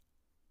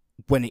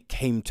when it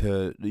came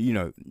to,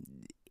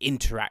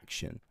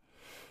 interaction.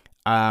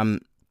 Start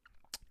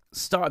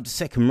of the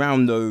 2nd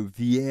round, though,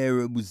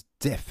 Vieira was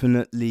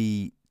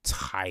definitely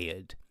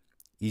tired.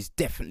 He's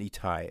definitely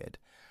tired.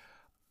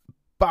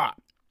 But,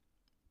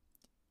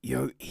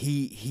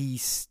 he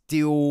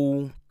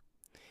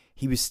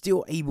was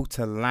still able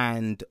to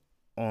land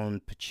on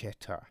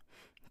Pacheco.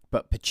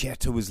 But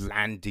Pacheco was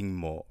landing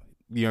more.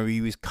 He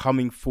was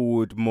coming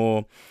forward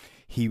more.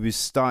 He was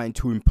starting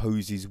to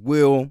impose his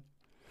will.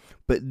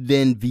 But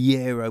then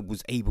Vieira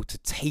was able to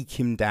take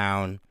him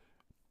down.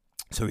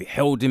 So he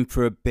held him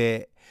for a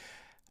bit.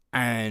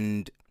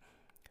 And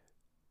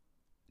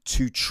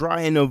to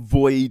try and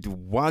avoid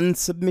one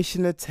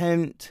submission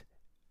attempt,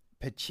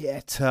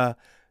 Pacheta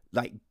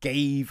like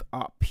gave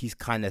up his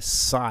kind of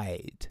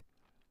side,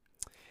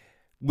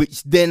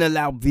 which then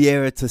allowed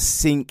Vieira to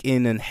sink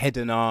in and head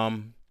an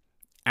arm,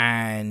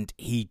 and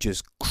he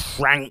just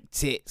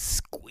cranked it,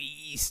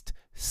 squeezed,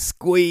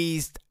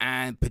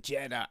 and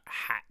Pacheta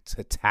had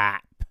to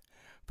tap.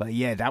 But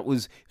yeah, it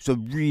was a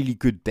really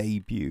good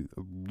debut,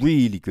 to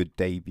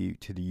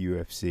the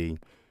UFC.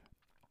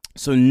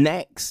 So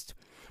next,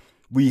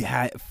 we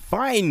had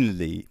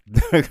finally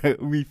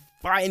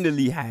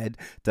had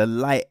the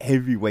light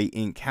heavyweight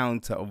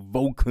encounter of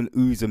Volkan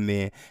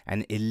Oezdemir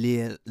and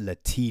Ilir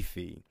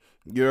Latifi.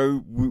 You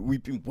know,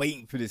 we've been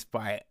waiting for this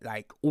fight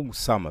like all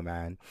summer,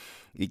 man.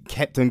 It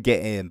kept on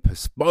getting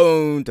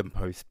postponed,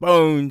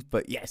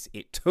 but yes,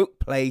 it took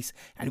place,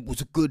 and it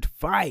was a good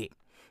fight.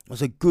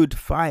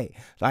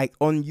 Like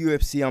on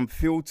UFC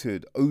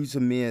Unfiltered,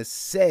 Oezdemir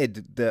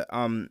said that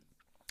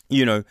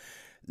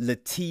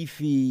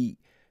Latifi,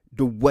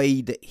 the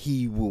way that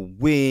he will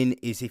win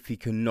is if he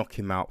can knock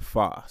him out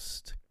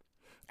fast.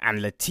 And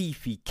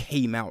Latifi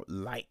came out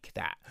like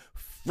that,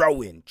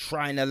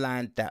 trying to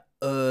land that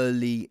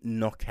early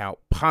knockout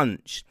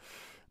punch.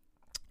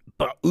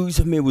 But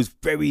Oezdemir was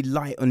very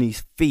light on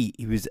his feet.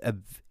 He was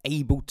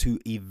able to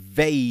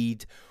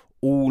evade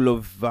all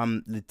of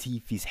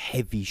Latifi's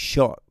heavy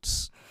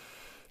shots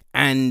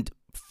and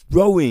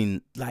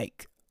throwing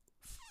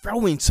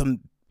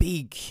some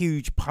big,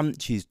 huge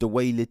punches the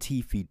way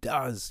Latifi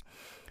does.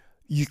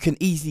 You can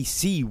easily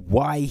see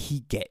why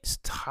he gets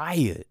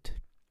tired.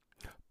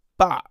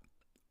 But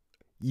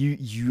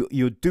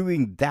you're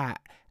doing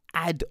that,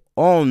 add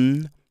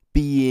on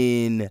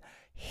being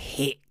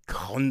hit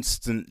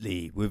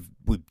constantly with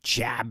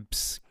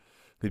jabs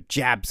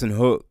and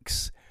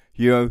hooks.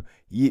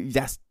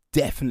 That's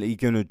definitely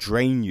gonna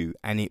drain you,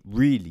 and it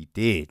really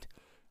did.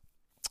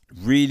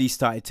 Really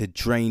started to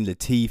drain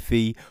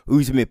Latifi.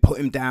 Oezdemir put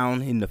him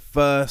down in the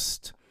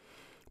first,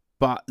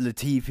 but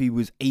Latifi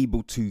was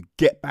able to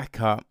get back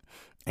up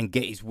and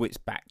get his wits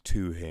back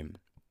to him.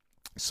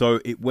 So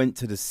it went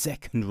to the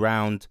second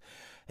round.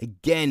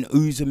 Again,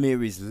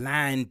 Oezdemir is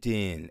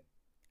landing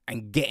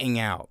and getting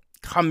out.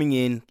 Coming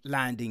in,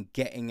 landing,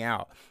 getting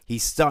out.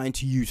 He's starting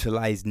to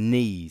utilize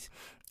knees.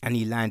 And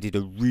he landed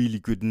a really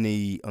good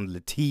knee on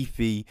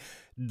Latifi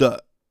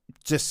that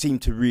just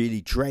seemed to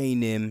really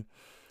drain him.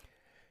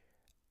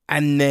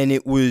 And then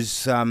it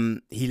was,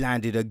 he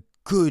landed a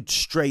good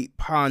straight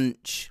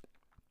punch.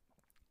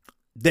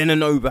 Then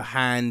an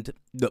overhand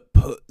that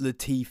put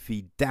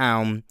Latifi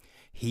down.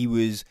 He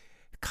was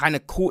kind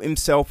of caught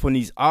himself on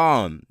his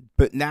arm.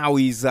 But now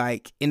he's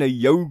like in a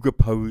yoga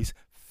pose.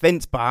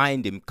 Fence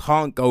behind him.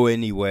 Can't go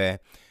anywhere.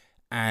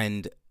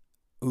 And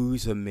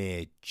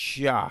Oezdemir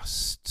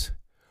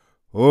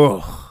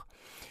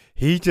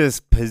he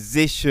just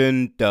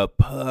positioned the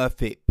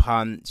perfect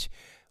punch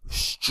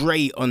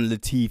straight on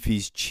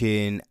Latifi's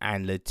chin,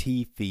 and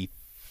Latifi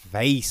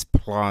face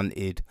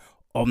planted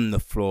on the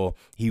floor.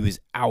 He was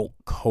out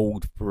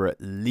cold for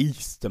at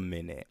least a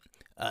minute.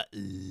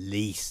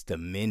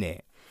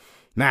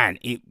 Man,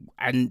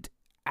 and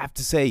I have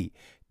to say,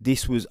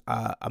 this was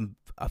a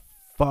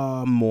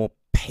far more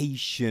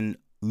patient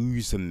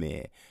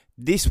Oezdemir.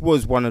 This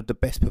was one of the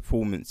best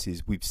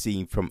performances we've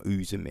seen from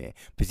Oezdemir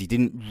because he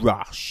didn't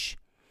rush.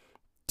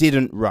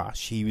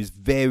 He was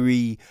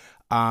very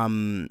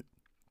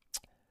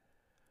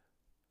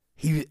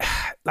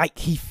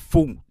he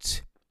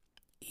fought.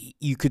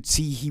 You could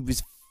see he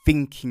was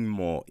thinking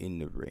more in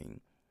the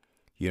ring.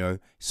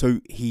 So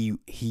he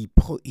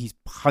put his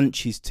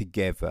punches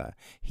together.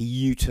 He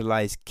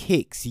utilized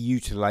kicks. He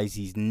utilized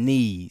his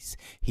knees.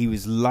 He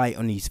was light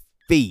on his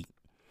feet.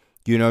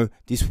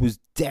 This was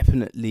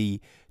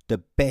definitely the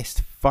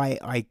best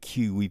fight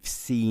IQ we've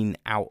seen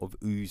out of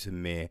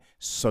Oezdemir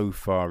so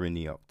far in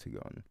the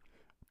octagon.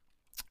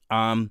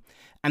 And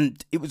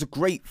it was a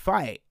great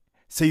fight.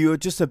 So you're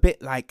just a bit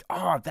like,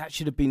 that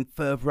should have been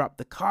further up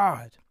the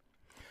card.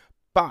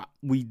 But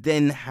we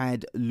then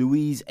had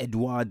Luis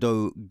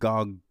Eduardo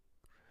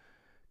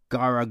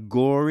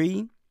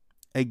Garagorri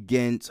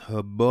against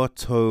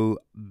Herberto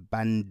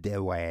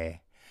Bandeira.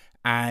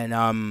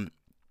 And,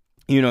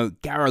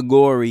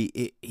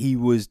 Garagorri, he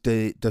was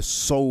the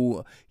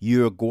sole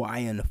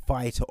Uruguayan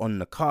fighter on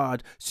the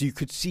card. So you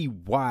could see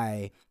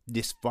why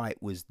this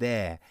fight was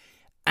there.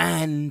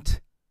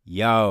 And,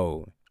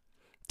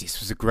 this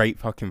was a great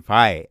fucking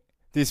fight.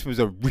 This was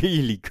a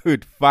really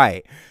good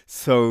fight.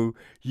 So,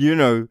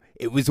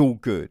 it was all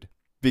good.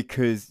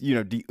 Because, the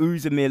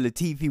Oezdemir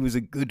Latifi was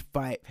a good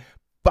fight.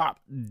 But,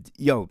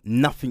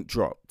 nothing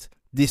dropped.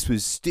 This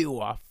was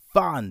still a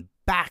fun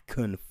back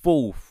and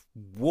forth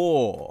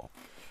war.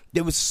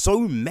 There was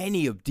so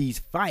many of these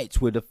fights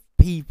where the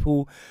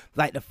people,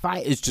 like the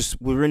fighters just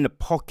were in the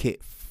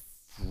pocket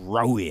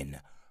throwing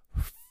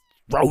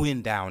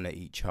down at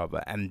each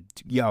other. And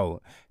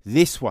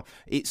this one,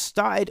 it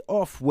started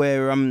off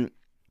where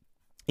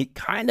it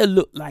kind of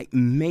looked like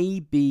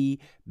maybe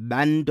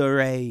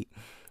Bandeira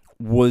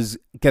was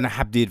gonna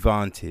have the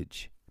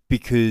advantage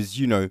because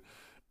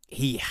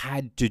he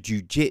had the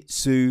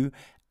jiu-jitsu,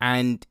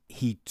 and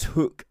he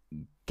took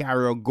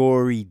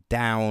Garagori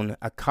down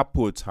a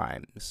couple of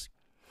times.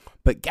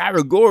 But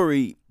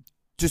Garagori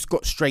just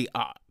got straight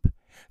up.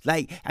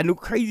 Like, and the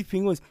crazy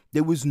thing was,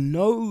 there was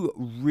no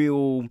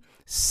real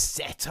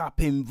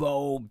setup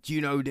involved. You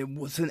know, there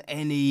wasn't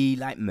any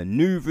like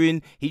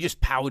maneuvering. He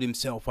just powered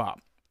himself up.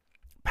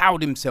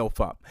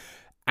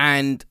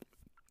 And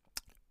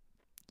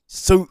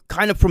so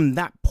kind of from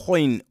that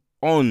point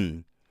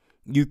on,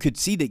 you could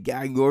see that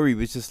Garagori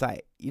was just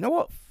like, you know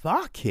what?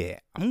 Fuck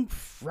it. I'm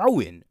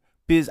throwing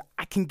because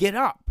I can get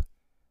up.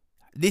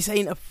 This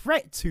ain't a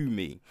threat to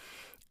me.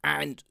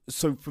 And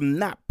so from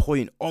that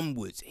point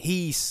onwards,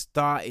 he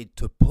started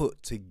to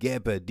put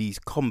together these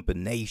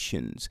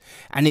combinations.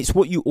 And it's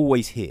what you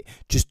always hear.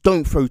 Just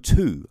don't throw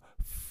 2,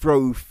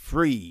 throw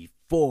 3,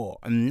 4.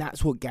 And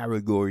that's what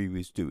Garagori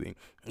was doing.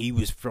 He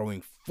was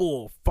throwing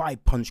 4,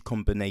 5 punch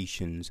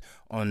combinations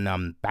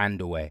on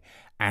Bandaway.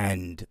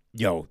 And,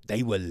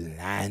 they were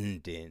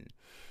landing.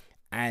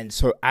 And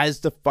so as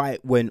the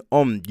fight went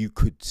on, you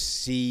could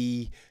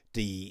see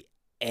the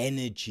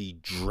energy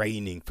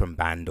draining from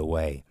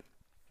Bandaway.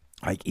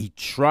 Like, he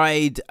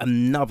tried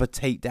another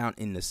takedown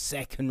in the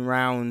second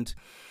round.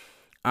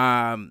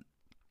 And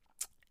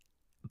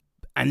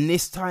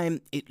this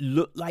time, it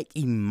looked like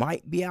he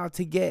might be able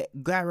to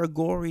get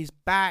Garagori's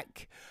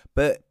back.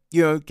 But,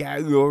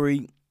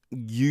 Garagori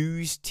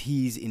used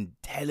his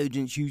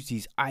intelligence, used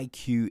his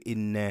IQ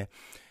in there.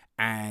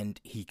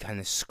 And he kind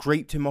of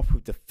scraped him off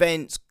with the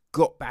fence,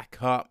 got back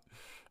up,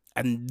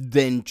 and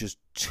then just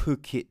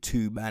took it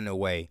to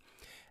Bandaway.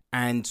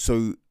 And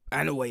so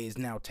Bandaway has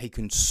now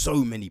taken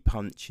so many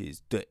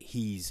punches that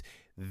he's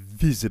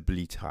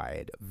visibly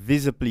tired, and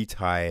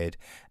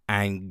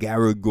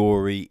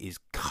Garagori is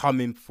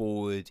coming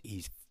forward.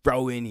 He's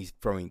throwing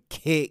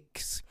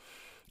kicks,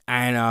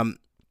 and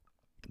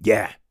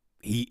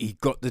he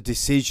got the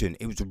decision.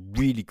 It was a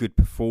really good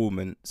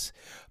performance,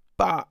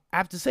 but I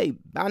have to say,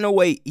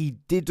 Bandaway, he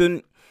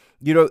didn't,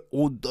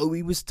 although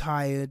he was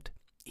tired,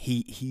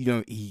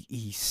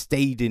 he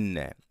stayed in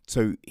there.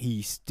 So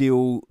he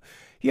still,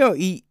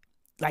 he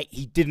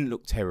didn't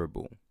look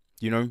terrible,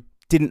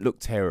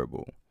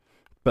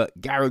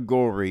 But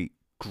Garagori,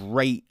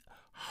 great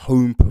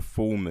home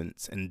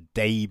performance and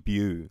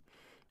debut.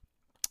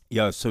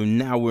 So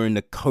now we're in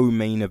the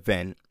co-main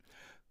event.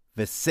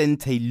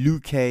 Vicente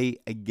Luque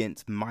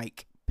against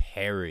Mike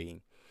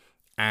Perry.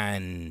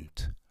 And,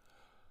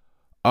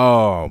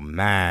 oh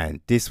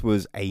man, this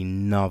was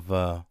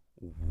another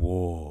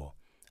war.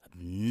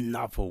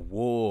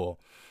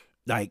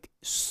 Like,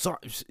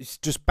 it's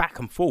just back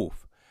and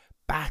forth.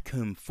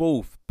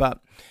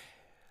 But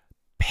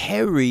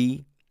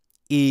Perry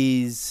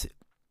is,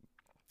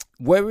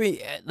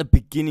 at the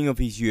beginning of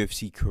his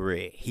UFC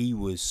career, he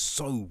was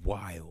so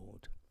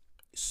wild.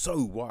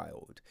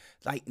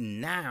 Like,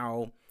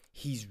 now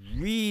he's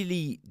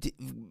really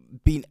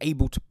been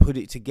able to put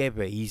it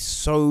together. He's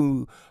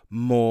so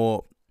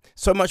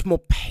much more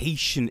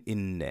patient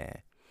in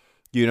there.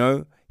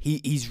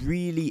 He's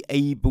really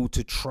able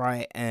to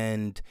try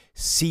and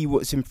see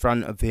what's in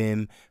front of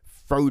him,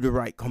 throw the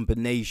right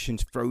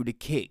combinations, throw the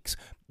kicks,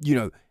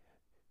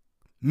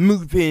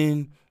 move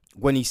in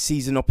when he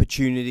sees an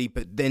opportunity,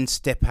 but then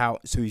step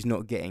out so he's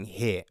not getting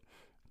hit.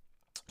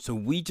 So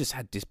we just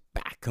had this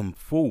back and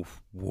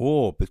forth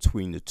war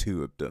between the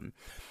two of them.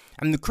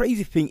 And the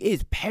crazy thing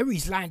is,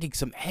 Perry's landing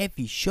some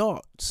heavy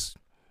shots.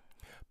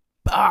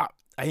 But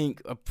I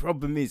think a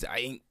problem is,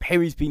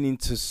 Perry's been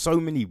into so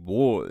many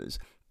wars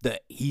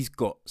that he's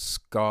got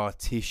scar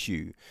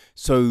tissue.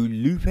 So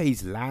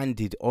Lupe's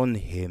landed on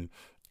him,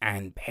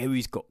 and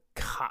Perry's got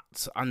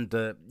cuts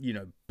under,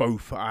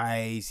 both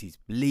eyes. He's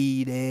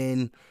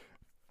bleeding.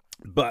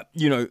 But,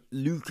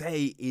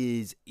 Luque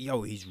is,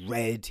 he's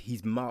red.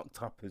 He's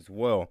marked up as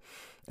well.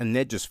 And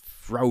they're just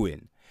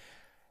throwing.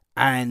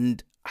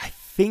 And I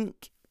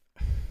think,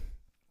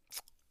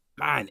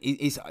 man,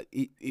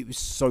 it was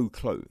so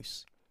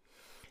close.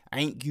 I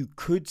think you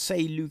could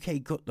say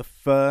Luque got the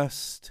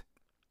first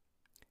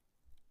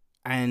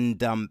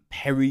and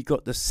Perry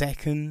got the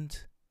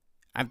second.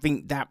 I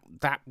think that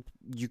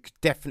you could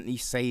definitely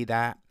say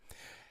that.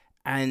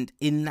 And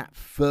in that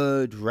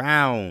third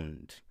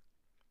round,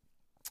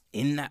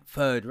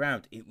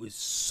 it was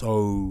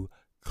so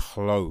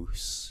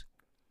close.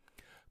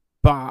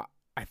 But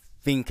I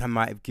think I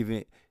might have given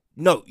it.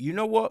 No, you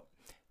know what?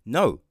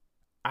 No,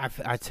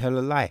 I tell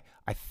a lie.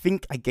 I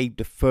think I gave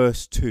the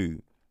first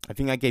two. I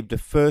think I gave the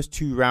first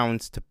 2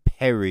 rounds to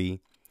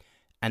Perry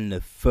and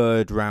the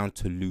third round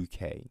to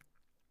Luque.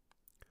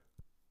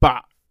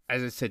 But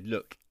as I said,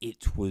 look,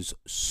 it was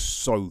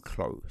so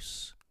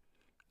close,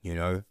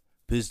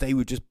 because they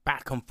were just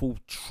back and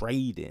forth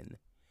trading,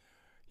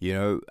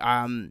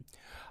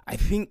 I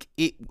think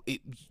it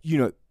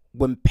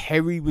when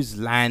Perry was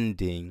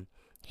landing,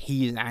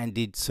 he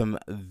landed some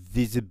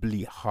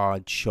visibly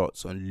hard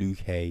shots on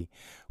Luque,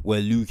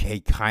 where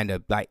Luque kind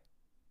of like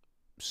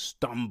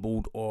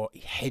stumbled or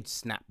head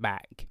snapped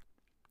back,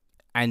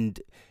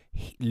 and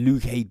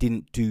Luque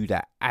didn't do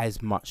that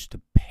as much to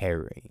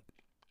Perry.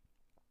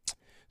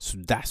 So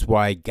that's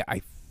why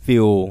I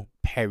feel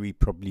Perry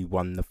probably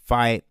won the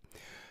fight.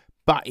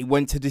 But it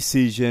went to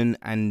decision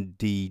and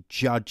the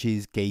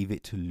judges gave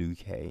it to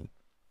Luque.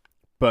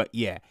 But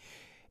yeah,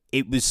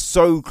 it was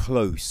so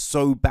close,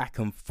 so back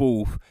and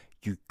forth,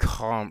 you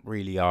can't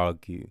really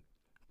argue.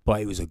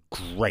 But it was a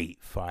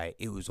great fight.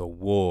 It was a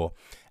war.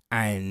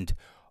 And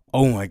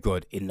oh my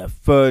God, in the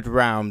third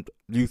round,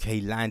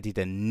 Luque landed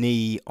a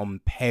knee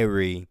on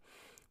Perry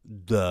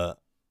that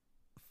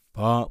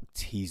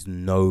fucked his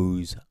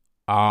nose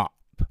up.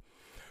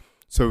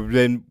 So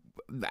then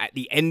at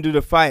the end of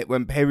the fight,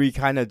 when Perry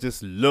kind of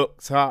just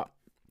looked up,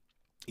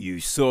 you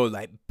saw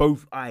like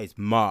both eyes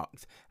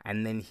marked,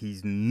 and then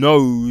his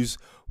nose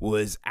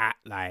was at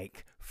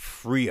like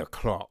 3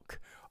 o'clock.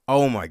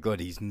 Oh my God,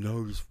 his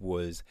nose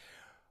was,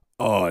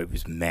 it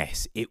was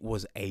mess. It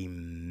was a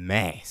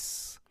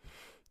mess.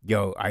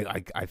 Yo,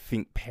 I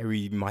think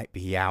Perry might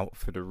be out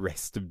for the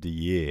rest of the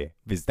year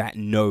because that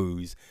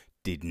nose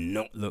did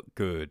not look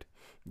good.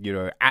 You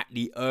know, at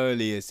the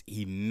earliest,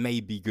 he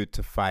may be good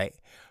to fight,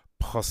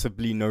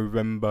 possibly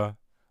November.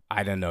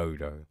 I don't know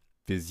though.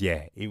 Because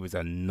yeah, it was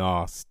a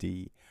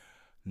nasty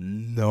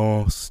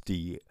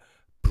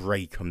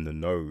break on the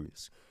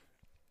nose.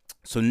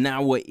 So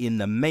now we're in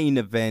the main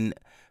event.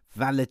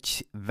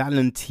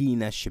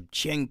 Valentina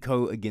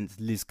Shevchenko against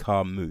Liz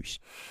Carmouche.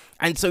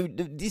 And so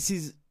this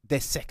is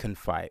their second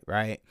fight,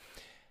 right?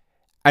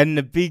 And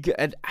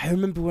I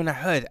remember when I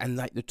heard, and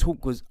like the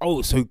talk was,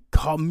 so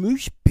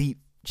Carmouche beat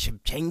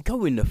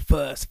Shevchenko in the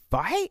first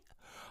fight?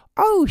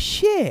 Oh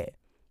shit.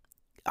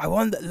 I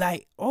wonder,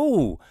 like,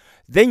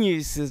 then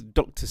you says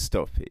doctor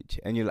stoppage,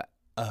 and you're like,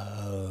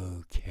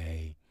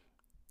 okay,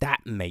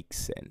 that makes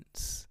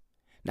sense.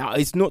 Now,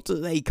 it's not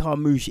to say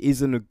Carmouche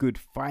isn't a good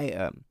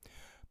fighter,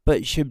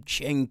 but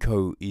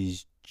Shevchenko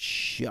is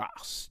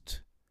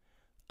just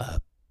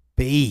a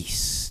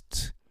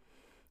beast.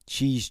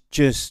 She's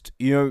just,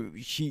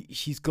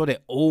 she's got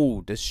it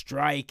all. The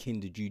striking,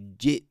 the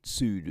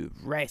jiu-jitsu, the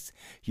rest.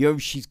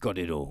 She's got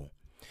it all.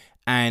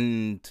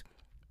 And,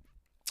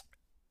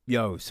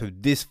 so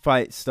this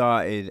fight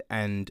started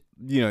and,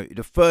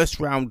 the first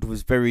round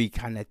was very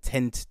kind of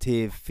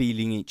tentative,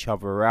 feeling each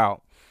other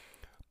out.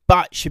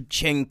 But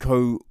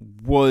Shevchenko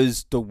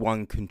was the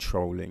one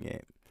controlling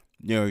it.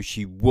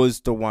 She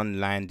was the one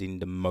landing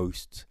the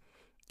most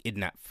in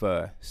that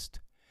first.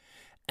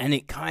 And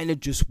it kind of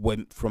just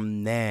went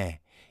from there.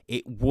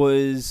 It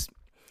was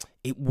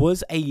a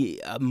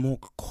more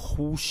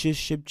cautious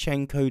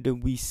Shevchenko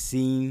than we've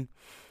seen.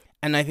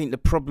 And I think the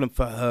problem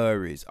for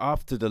her is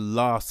after the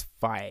last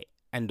fight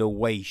and the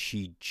way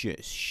she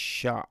just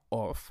shut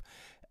off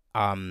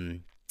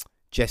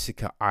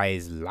Jessica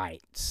Ai's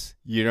lights.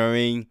 You know what I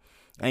mean?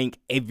 I think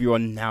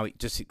everyone now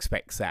just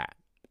expects that.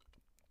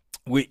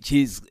 Which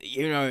is,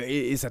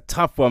 it's a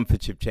tough one for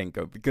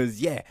Shevchenko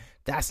because,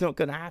 that's not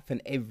going to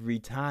happen every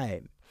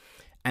time.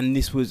 And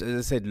this was, as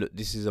I said, look,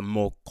 this is a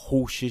more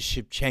cautious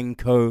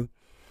Shevchenko.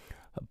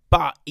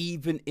 But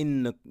even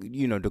in the,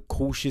 the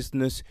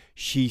cautiousness,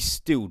 she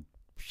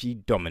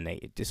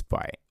dominated this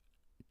fight.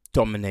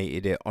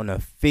 Dominated it on her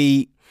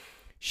feet.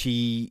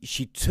 She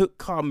took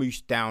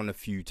Carmouche down a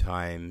few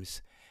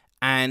times.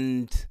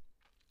 And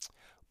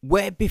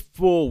where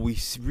before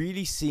we've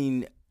really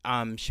seen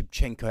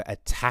Shevchenko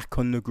attack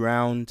on the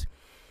ground,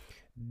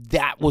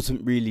 that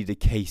wasn't really the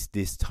case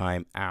this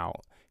time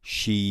out.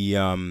 She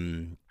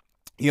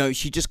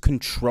she just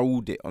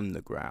controlled it on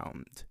the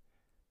ground.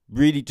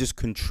 Really just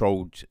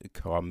controlled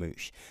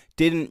Carmouche.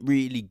 Didn't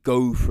really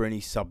go for any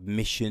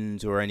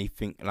submissions or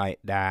anything like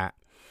that.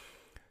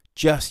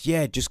 Just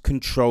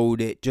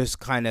controlled it. Just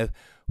kind of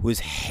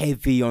was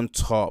heavy on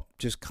top.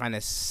 Just kind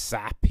of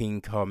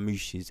sapping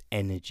Carmouche's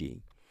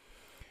energy.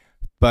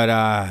 But,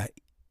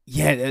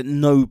 at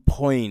no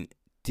point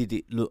did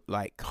it look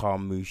like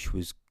Carmouche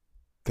was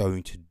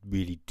going to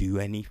really do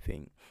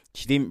anything.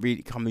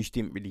 Carmouche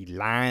didn't really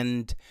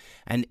land.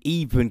 And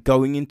even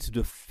going into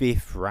the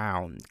 5th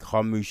round,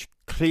 Carmouche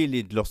clearly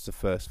had lost the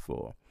first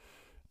 4.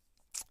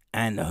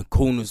 And her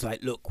corner was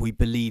like, look, we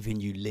believe in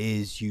you,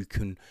 Liz. You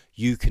can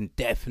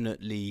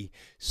definitely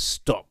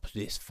stop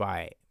this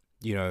fight,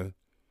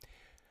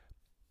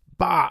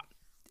 But,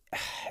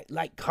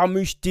 like,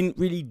 Carmouche didn't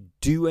really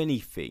do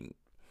anything.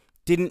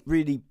 Didn't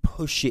really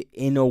push it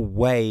in a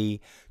way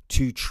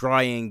to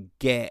try and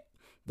get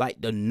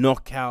like the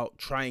knockout,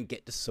 try and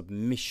get the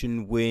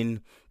submission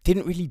win.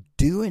 Didn't really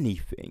do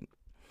anything.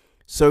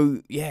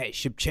 So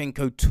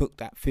Shevchenko took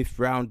that 5th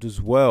round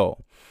as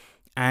well.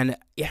 And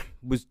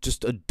was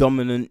just a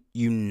dominant,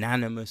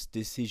 unanimous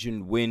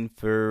decision win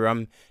for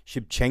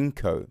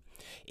Shevchenko.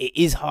 It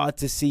is hard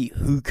to see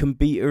who can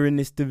beat her in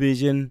this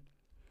division.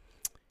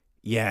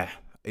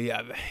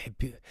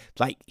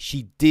 Like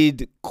she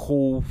did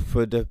call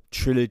for the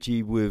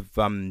trilogy with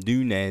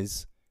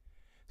Nunes,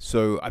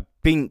 so I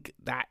think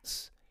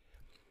that's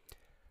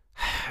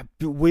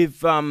with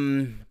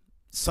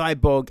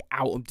Cyborg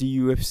out of the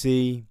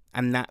UFC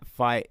and that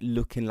fight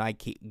looking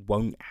like it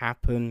won't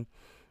happen.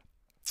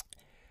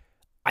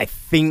 I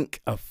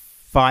think a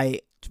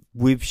fight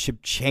with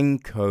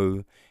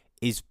Shevchenko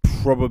is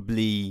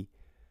probably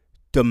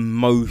the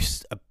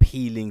most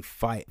appealing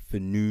fight for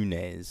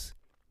Nunes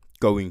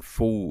going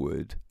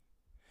forward.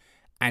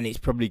 And it's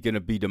probably going to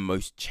be the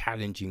most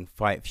challenging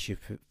fight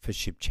for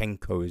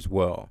Shevchenko as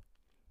well.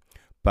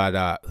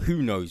 But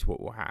who knows what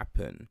will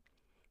happen.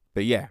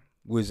 But yeah,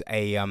 it was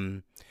a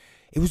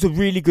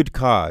really good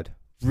card.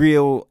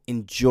 Real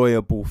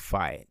enjoyable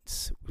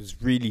fights. It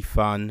was really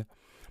fun.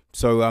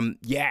 So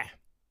yeah,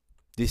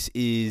 this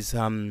is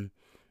the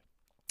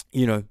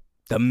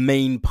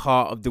main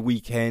part of the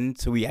weekend.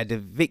 So we had a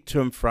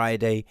Victor on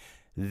Friday,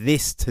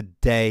 this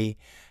today,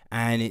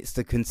 and it's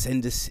the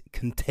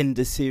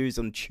contender series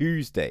on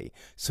Tuesday.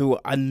 So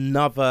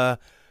another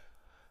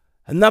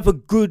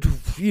good,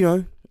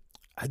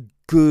 a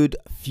good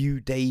few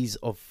days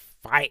of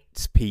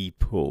fights,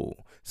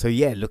 people. So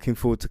yeah, looking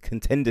forward to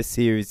contender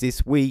series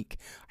this week.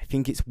 I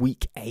think it's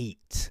week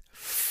 8.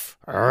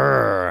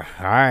 All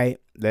right,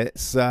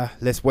 let's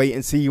wait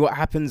and see what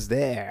happens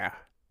there.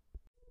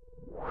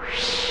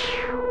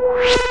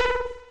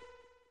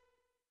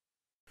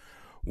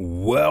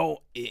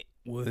 Well, it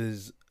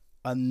was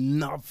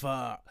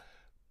another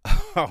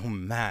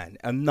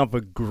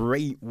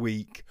great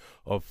week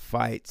of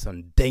fights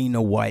on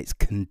Dana White's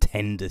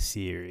Contender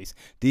Series.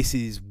 This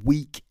is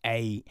week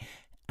 8,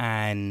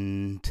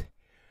 and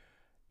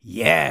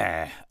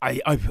yeah,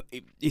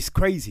 it's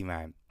crazy,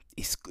 man.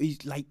 It's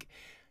like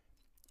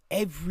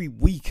every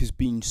week has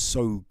been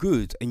so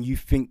good, and you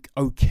think,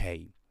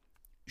 okay,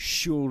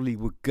 surely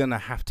we're gonna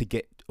have to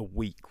get a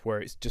week where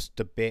it's just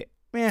a bit,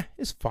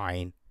 it's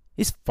fine.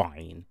 It's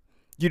fine.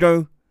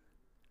 Does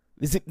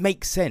it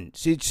make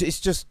sense? It's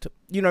just,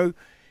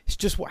 it's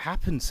just what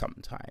happens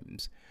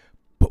sometimes.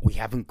 But we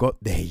haven't got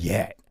there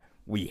yet.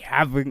 We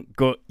haven't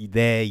got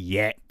there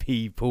yet,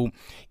 people.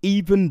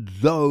 Even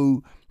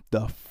though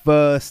the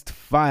first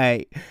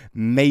fight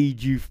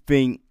made you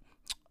think,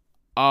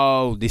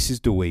 oh, this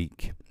is the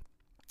week.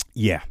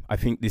 Yeah, I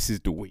think this is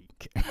the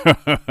week.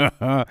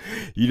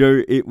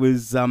 It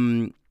was,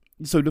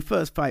 so the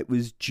first fight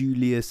was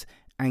Julius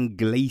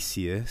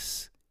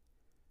Anglasius.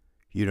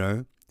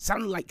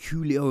 Sounded like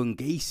Julio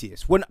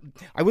Iglesias. When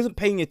I wasn't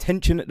paying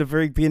attention at the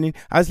very beginning,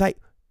 I was like,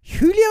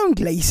 Julio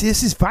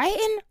Iglesias is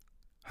fighting?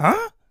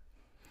 Huh?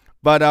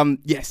 But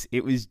yes,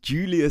 it was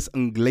Julius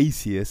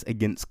Iglesias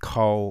against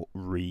Carl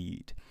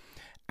Reed.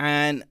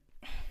 And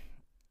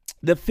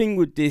the thing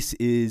with this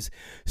is,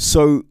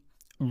 so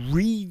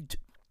Reed,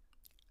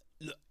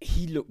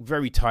 he looked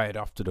very tired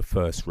after the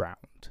first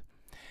round.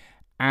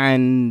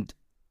 And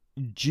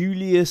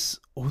Julius,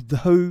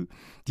 although,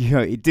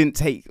 it didn't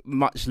take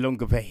much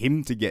longer for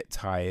him to get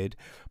tired,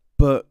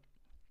 but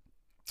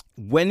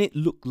when it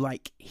looked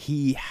like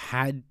he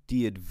had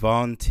the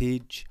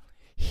advantage,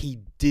 he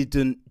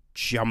didn't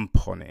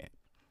jump on it.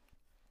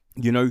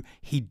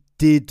 He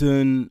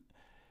didn't.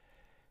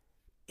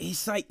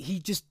 It's like he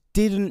just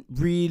didn't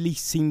really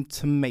seem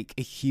to make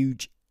a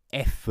huge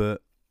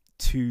effort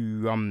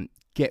to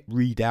get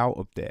Reed out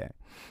of there.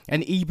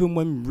 And even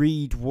when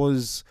Reed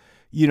was,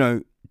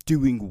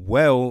 doing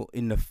well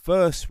in the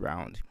first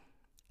round,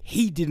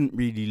 he didn't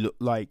really look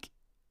like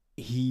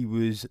he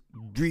was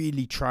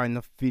really trying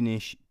to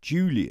finish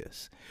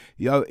Julius.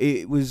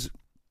 It was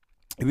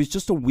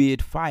just a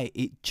weird fight.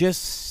 It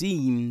just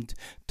seemed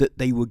that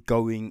they were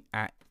going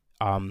at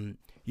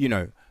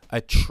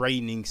a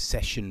training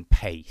session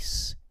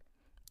pace.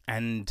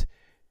 And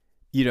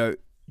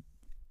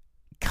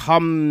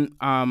come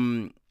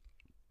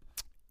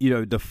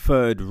the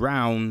third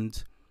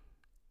round,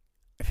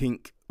 I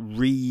think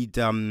Reed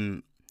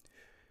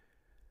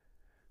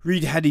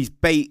had his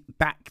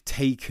back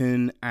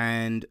taken,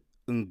 and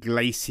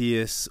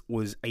Iglesias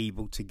was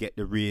able to get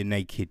the rear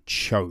naked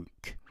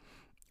choke.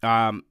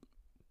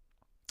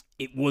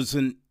 It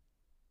wasn't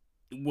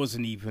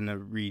even a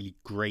really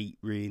great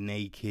rear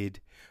naked,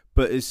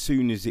 but as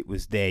soon as it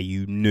was there,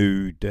 you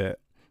knew that,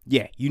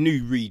 you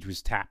knew Reed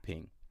was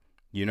tapping,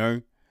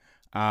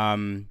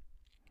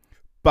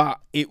 but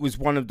it was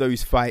one of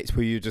those fights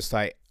where you're just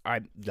like,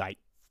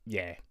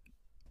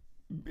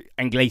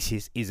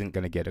 Iglesias isn't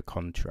going to get a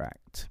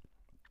contract.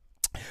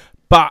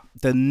 But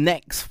the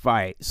next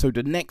fight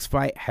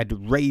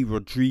had Ray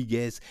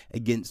Rodriguez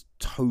against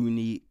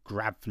Tony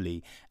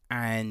Gravely.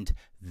 And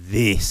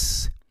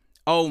this,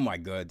 oh my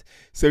God.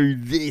 So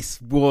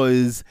this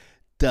was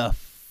the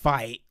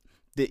fight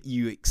that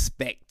you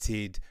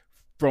expected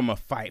from a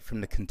fight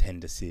from the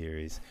Contender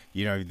Series.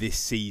 This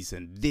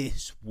season.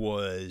 This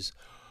was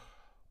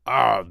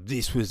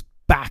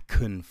back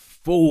and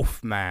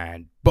forth,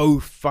 man.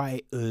 Both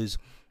fighters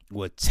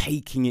were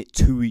taking it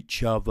to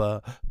each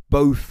other.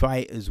 Both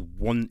fighters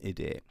wanted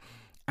it.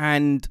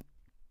 And,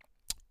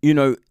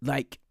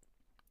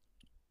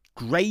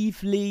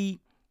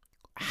 Gravely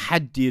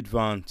had the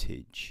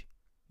advantage.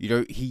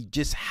 He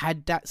just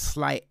had that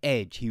slight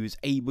edge. He was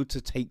able to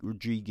take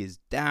Rodriguez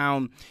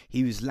down.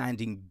 He was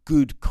landing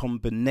good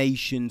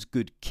combinations,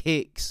 good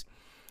kicks.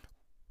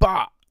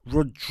 But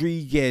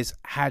Rodriguez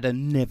had a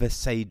never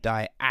say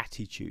die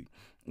attitude.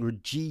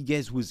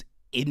 Rodriguez was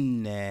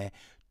in there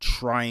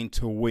trying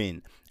to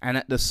win. And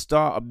at the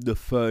start of the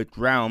third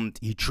round,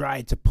 he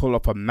tried to pull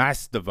off a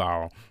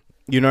Masvidal.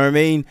 You know what I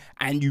mean?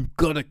 And you've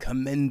got to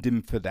commend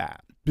him for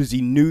that. Because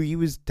he knew he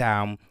was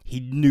down. He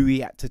knew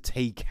he had to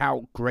take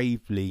out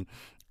Gravely.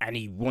 And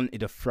he wanted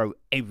to throw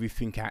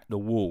everything at the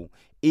wall.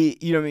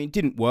 You know what I mean? It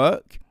didn't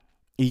work.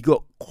 He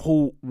got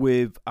caught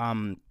with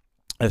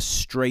a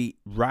straight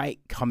right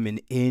coming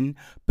in.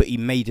 But he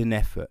made an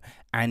effort.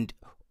 And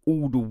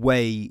all the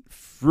way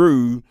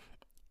through,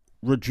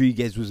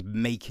 Rodriguez was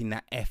making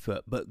that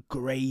effort. But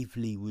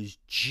Gravely was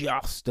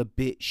just a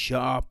bit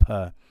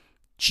sharper.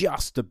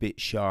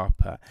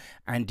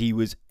 And he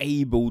was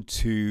able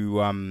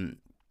to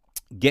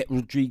get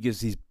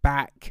Rodriguez's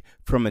back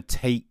from a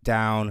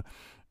takedown,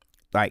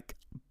 like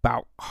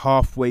about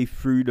halfway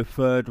through the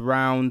third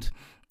round,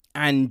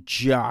 and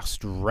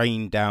just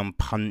rain down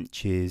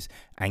punches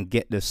and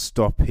get the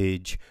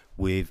stoppage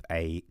with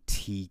a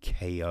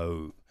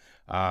TKO.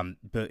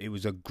 But it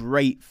was a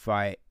great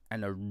fight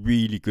and a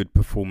really good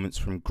performance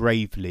from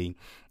Gravely.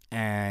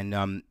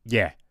 And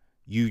yeah,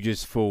 you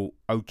just thought,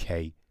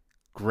 okay,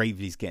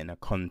 Gravely's getting a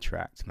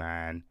contract,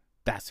 man.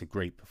 That's a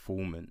great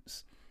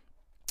performance.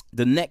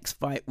 The next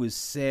fight was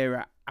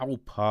Sarah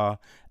Alpar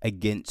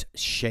against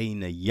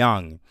Shayna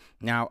Young.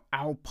 Now,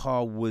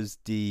 Alpar was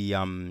the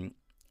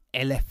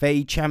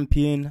LFA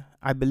champion,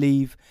 I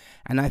believe.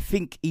 And I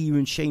think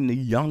even Shayna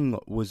Young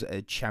was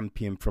a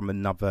champion from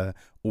another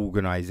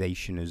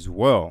organization as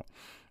well.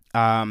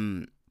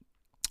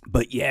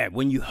 But yeah,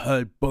 when you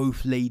heard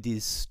both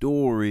ladies'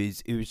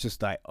 stories, it was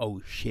just like, oh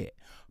shit,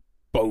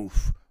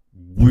 both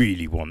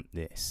really want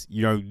this.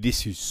 You know,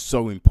 this is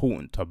so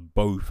important to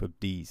both of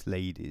these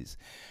ladies.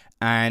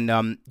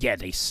 And yeah,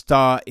 they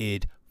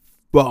started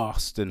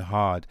fast and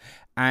hard.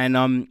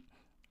 And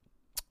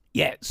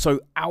yeah, so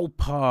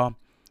Alpar,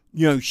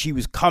 you know, she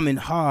was coming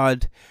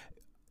hard.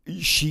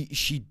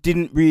 She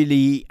didn't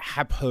really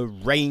have her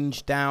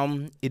range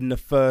down in the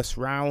first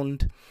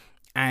round.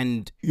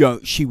 And, you know,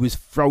 she was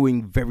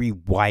throwing very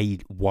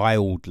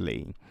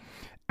wildly.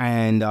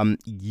 And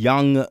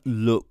Young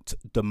looked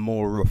the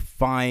more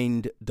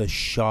refined, the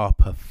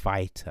sharper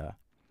fighter.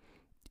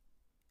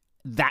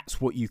 That's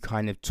what you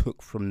kind of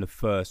took from the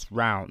first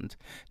round.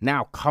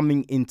 Now,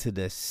 coming into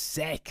the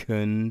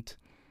second,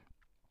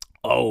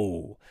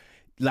 oh,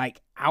 like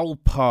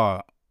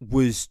Alpar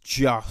was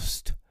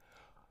just,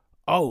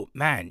 oh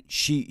man,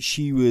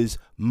 she was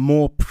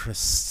more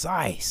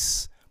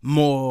precise,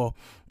 more,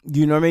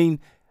 you know what I mean?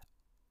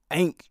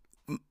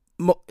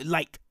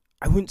 Like,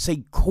 I wouldn't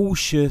say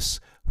cautious,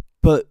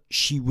 but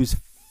she was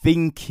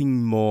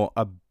thinking more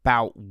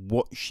about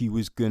what she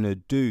was going to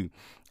do.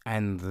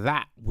 And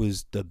that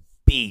was the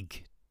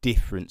big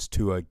difference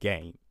to her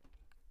game.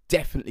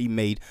 Definitely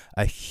made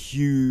a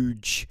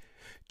huge,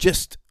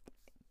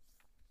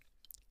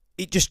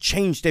 it just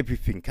changed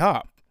everything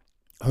up.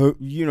 Her,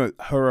 you know,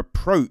 her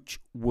approach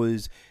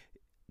was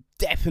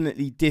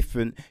definitely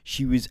different.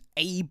 She was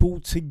able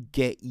to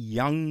get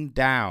Young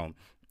down.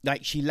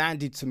 Like, she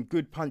landed some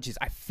good punches.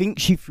 I think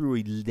she threw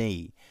a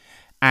knee.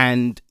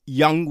 And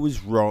Young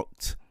was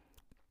rocked.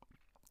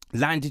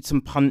 Landed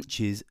some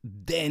punches.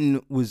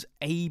 Then was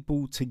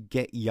able to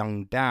get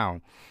Young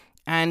down.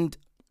 And,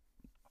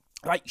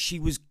 like, she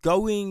was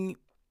going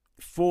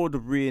for the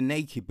rear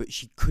naked, but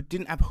she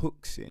didn't have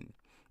hooks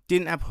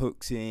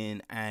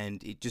in.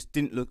 And it just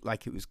didn't look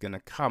like it was going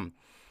to come.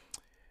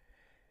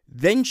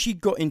 Then she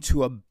got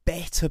into a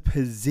better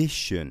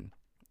position.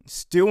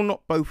 Still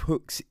not both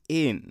hooks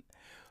in.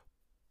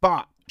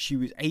 But she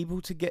was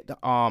able to get the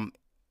arm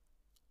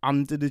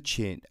under the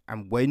chin.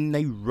 And when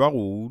they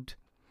rolled,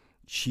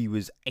 she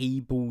was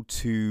able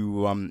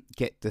to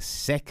get the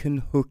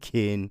second hook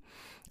in.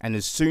 And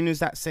as soon as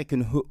that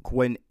second hook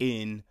went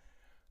in,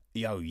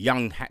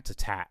 Young had to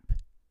tap.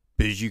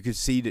 Because you could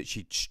see that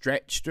she'd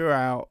stretched her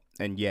out.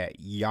 And yeah,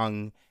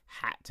 Young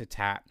had to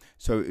tap.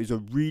 So it was a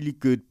really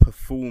good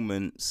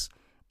performance.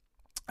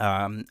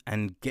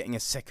 And getting a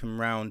second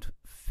round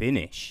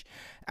finish.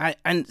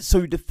 And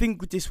so the thing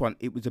with this one,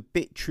 it was a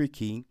bit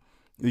tricky,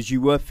 as you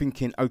were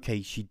thinking,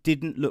 okay, she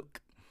didn't look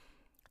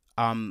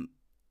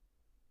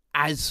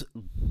as,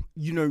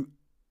 you know,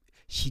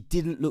 she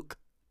didn't look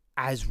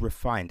as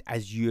refined,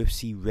 as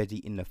UFC ready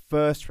in the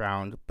first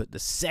round, but the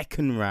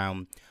second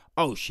round,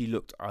 oh, she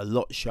looked a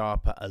lot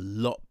sharper, a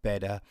lot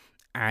better.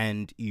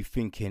 And you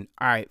thinking,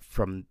 all right,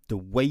 from the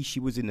way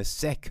she was in the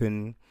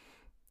second,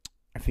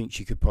 I think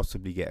she could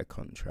possibly get a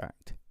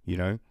contract, you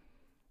know.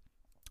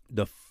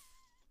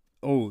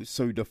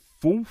 So the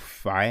fourth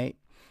fight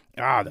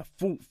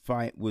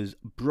was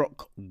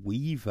Brock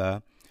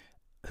Weaver,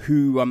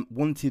 who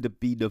wanted to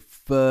be the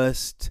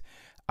first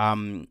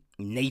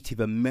Native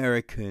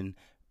American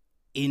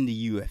in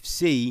the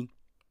UFC.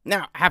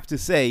 Now, I have to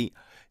say,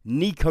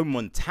 Nico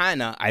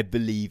Montana, I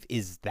believe,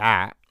 is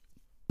that.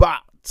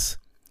 But,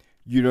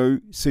 you know,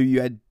 so you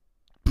had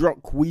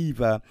Brock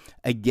Weaver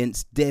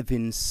against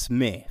Devin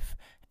Smith.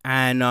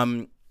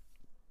 And,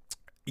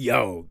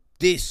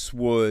 this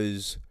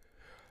was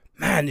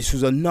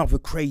another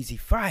crazy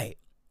fight.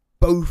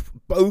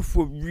 both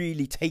were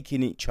really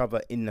taking each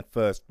other in the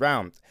first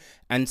round,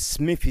 and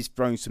Smith is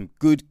throwing some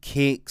good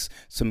kicks,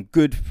 some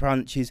good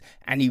punches,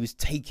 and he was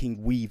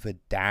taking Weaver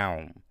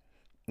down.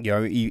 You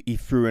know, he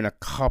threw in a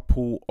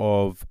couple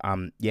of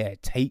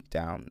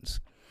takedowns.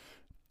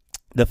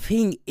 The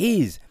thing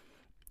is,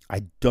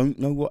 I don't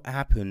know what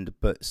happened,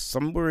 but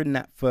somewhere in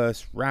that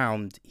first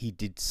round he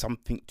did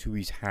something to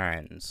his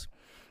hands,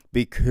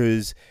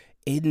 because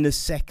in the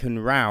second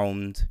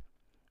round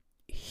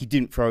he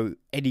didn't throw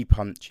any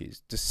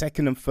punches. The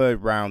second and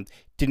third round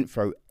didn't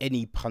throw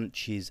any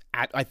punches.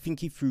 I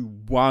think he threw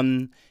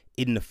one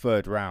in the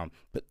third round,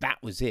 but that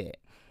was it.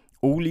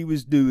 All he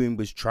was doing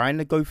was trying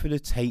to go for the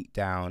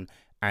takedown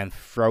and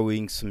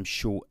throwing some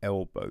short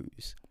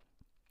elbows.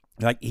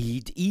 Like,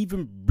 he'd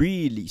even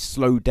really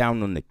slowed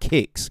down on the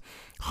kicks.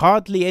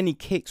 Hardly any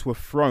kicks were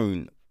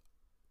thrown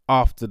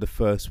after the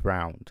first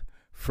round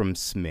from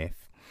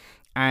Smith.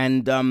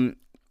 And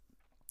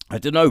I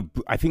don't know,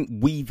 I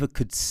think Weaver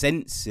could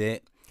sense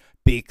it,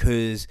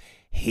 because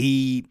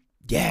he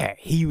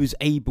was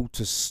able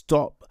to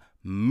stop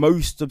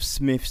most of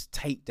Smith's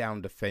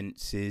takedown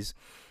defenses.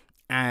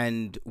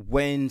 And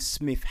when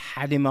Smith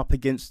had him up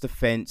against the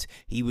fence,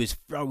 he was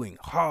throwing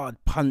hard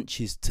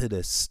punches to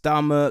the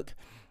stomach.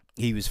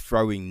 He was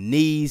throwing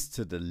knees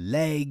to the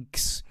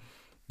legs.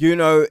 You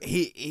know,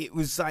 it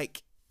was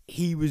like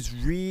he was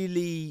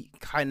really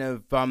kind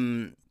of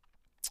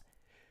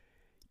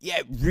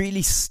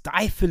really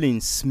stifling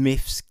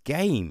Smith's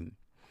game.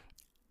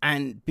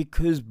 And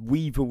because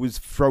Weaver was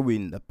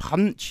throwing the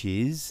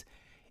punches,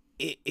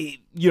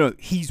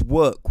 his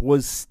work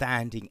was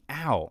standing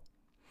out.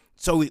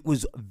 So it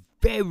was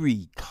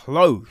very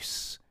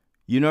close.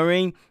 You know what I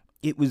mean?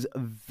 It was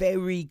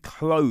very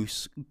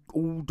close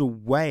all the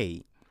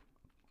way.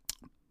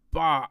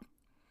 But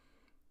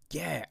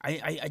yeah,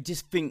 I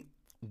just think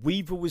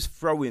Weaver was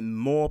throwing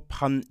more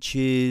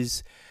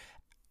punches.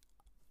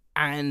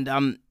 And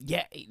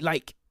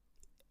like,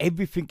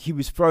 everything he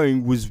was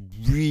throwing was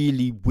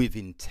really with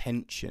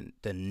intention.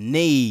 The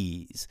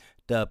knees,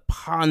 the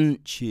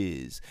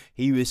punches,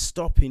 he was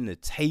stopping the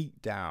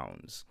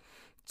takedowns.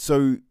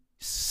 So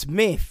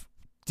Smith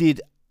did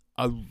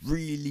a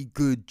really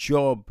good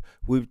job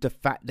with the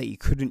fact that he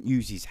couldn't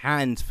use his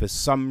hands for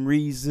some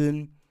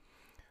reason.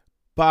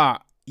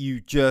 But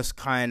you just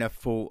kind of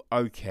thought,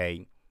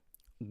 okay,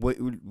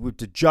 with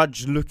the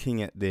judge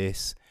looking at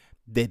this,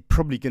 they're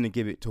probably going to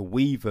give it to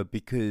Weaver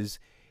because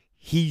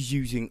he's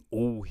using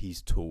all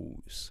his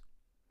tools.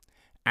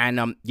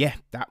 And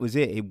that was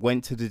it. It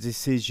went to the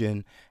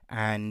decision,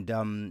 and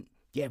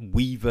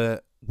Weaver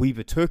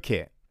took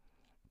it.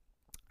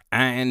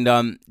 And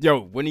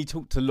when he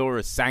talked to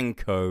Laura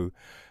Sanko,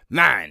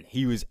 man,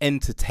 he was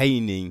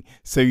entertaining.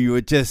 So you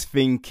were just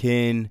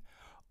thinking,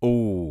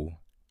 oh,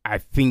 I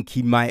think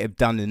he might have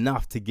done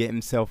enough to get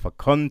himself a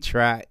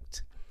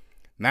contract.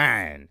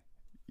 Man,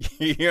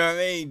 you know what I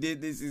mean?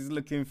 This is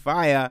looking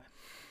fire.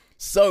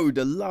 So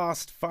the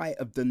last fight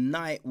of the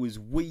night was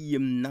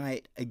William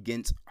Knight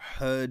against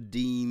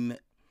Herdim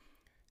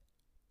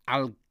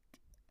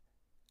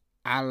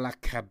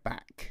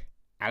Alakabek.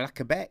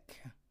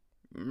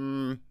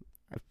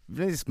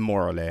 This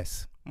more or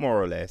less.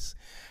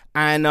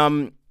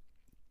 And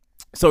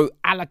so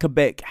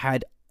Alakabek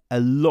had a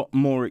lot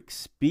more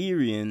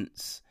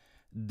experience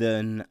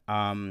than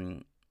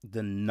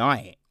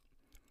Knight,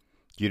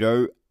 you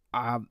know,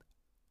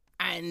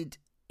 and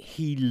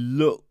he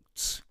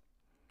looked,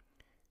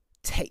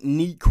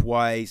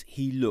 technique-wise,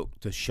 he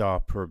looked the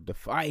sharper of the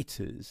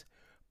fighters,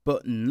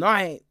 but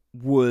Knight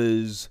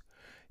looked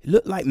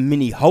like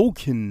Mini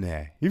Hulk in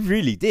there. He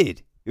really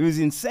did. It was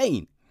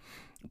insane.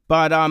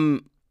 But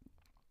like,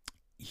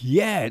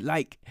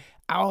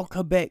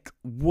 Alakabek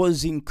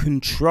was in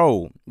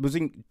control.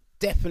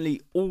 Definitely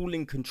all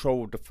in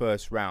control of the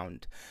first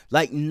round.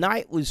 Like,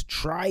 Knight was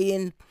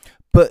trying,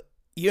 but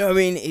you know what I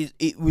mean?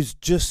 It was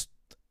just,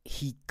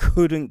 he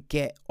couldn't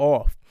get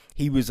off.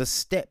 He was a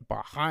step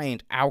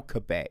behind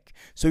Alakabek.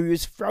 So he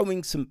was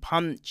throwing some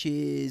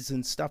punches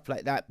and stuff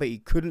like that, but he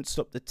couldn't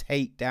stop the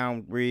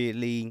takedown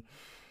really.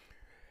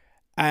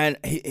 And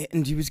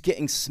he was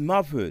getting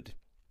smothered.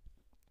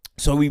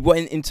 So we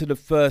went into the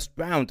first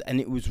round, and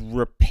it was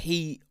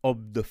repeat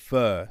of the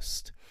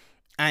first.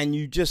 And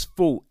you just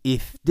thought,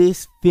 if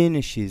this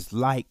finishes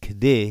like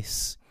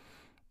this,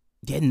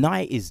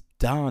 Knight is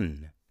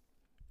done.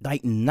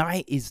 Like,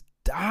 Knight is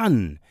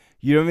done.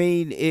 You know what I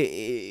mean?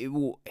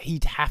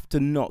 He'd have to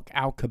knock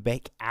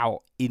Alakabek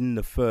out in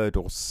the third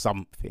or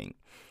something.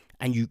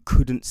 And you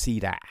couldn't see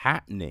that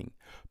happening.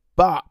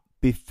 But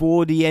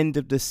before the end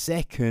of the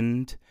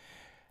second,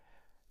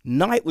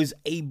 Knight was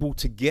able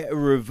to get a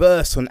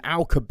reverse on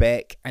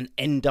Alakabek and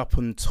end up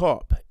on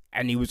top.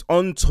 And he was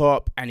on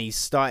top, and he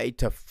started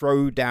to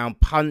throw down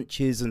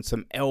punches and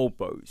some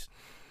elbows.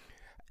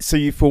 So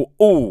you thought,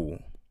 oh,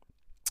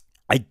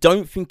 I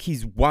don't think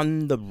he's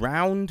won the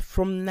round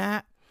from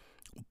that,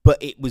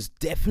 but it was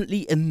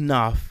definitely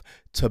enough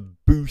to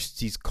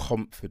boost his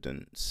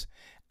confidence.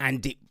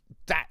 And it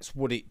that's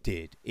what it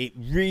did. It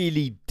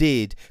really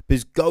did.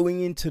 Because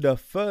going into the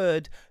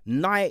third,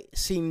 Knight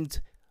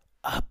seemed,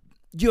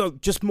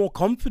 just more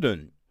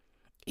confident.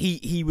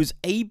 He was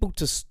able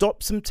to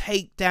stop some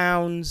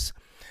takedowns.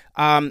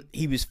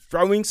 He was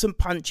throwing some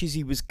punches.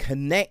 He was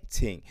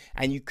connecting.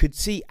 And you could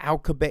see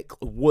Alcobec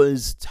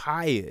was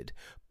tired.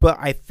 But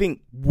I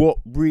think what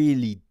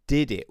really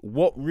did it,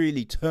 what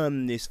really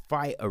turned this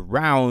fight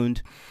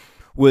around,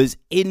 was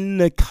in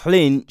the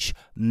clinch,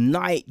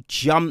 Knight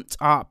jumped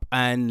up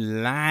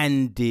and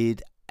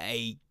landed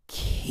a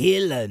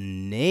killer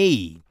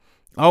knee.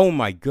 Oh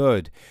my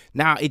god.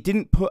 Now, it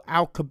didn't put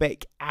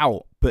Alcobec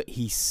out, but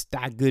he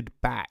staggered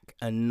back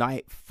and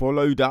Knight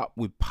followed up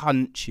with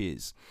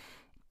punches.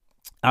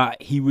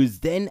 He was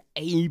then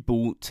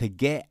able to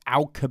get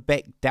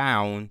Alcobec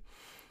down,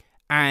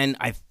 and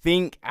I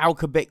think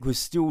Alcobec was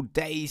still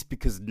dazed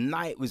because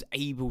Knight was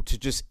able to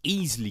just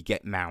easily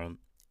get mount.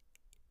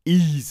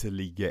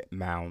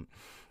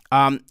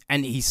 And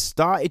he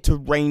started to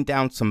rain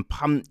down some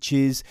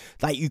punches.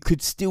 Like, you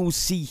could still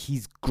see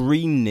his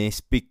greenness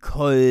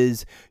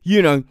because,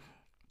 like,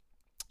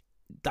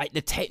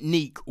 the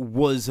technique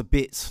was a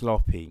bit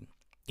sloppy.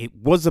 It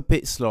was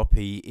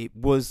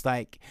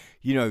like,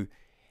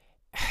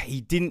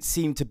 he didn't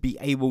seem to be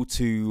able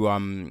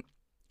to,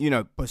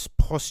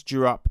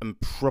 posture up and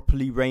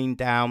properly rain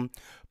down.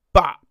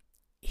 But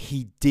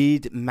he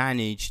did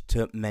manage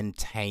to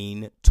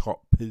maintain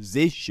top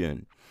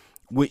position,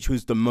 which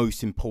was the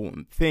most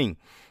important thing.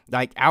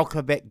 Like,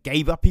 Alcobec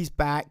gave up his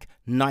back,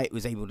 Knight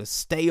was able to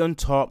stay on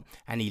top,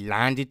 and he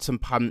landed some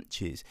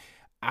punches.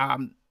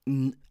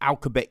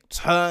 Alcobec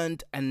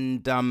turned,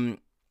 and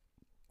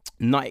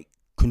Knight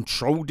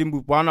controlled him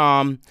with one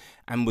arm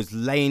and was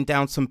laying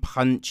down some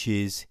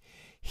punches.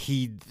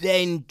 He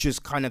then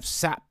just kind of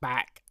sat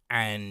back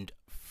and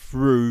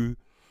threw.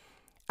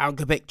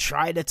 Alcobec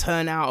tried to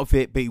turn out of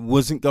it, but he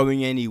wasn't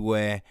going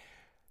anywhere.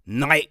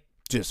 Knight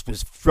just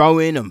was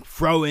throwing, and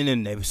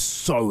they were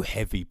so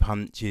heavy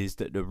punches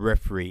that the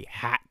referee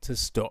had to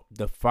stop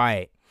the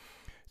fight.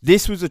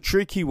 This was a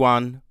tricky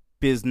one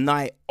because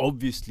Knight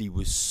obviously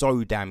was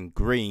so damn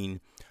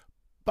green.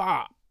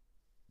 But,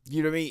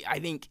 you know what I mean? I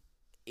think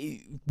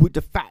with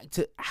the fact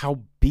of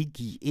how big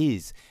he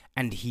is,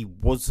 and he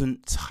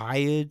wasn't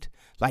tired,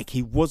 like,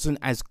 he wasn't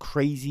as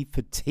crazy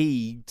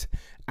fatigued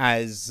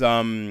as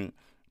Carl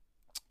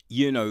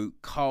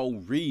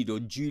Reed or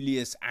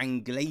Julius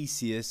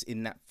Anglasius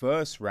in that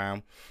first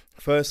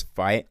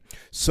fight.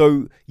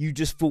 So you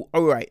just thought,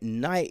 all right,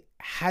 Knight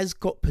has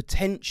got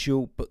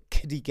potential, but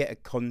could he get a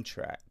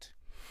contract?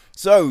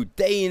 So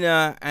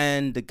Dana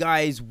and the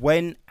guys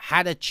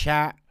had a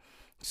chat.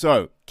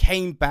 So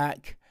came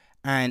back,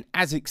 and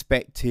as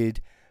expected,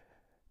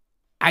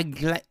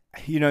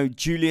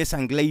 Julius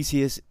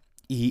Anglasius,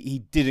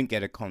 he didn't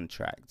get a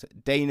contract.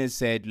 Dana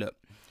said, look,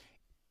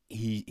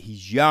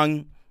 he's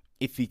young.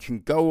 If he can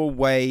go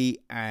away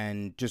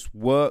and just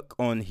work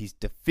on his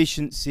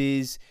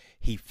deficiencies,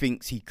 he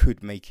thinks he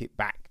could make it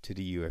back to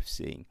the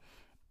UFC.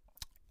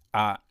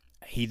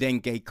 He then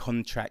gave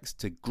contracts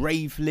to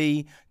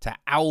Gravely, to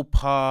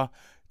Alpar,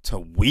 to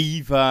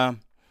Weaver,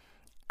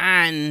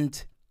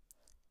 and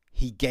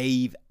he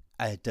gave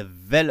a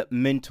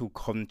developmental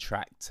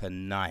contract to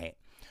Knight.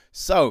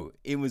 So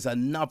it was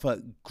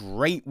another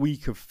great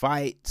week of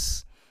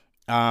fights.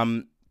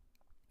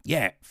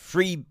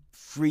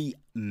 Three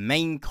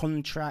main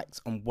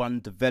contracts and one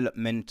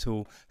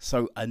developmental.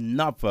 So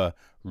another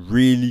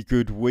really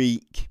good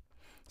week.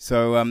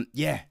 So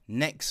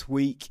next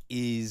week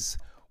is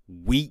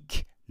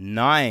week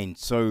 9.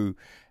 So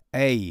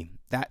I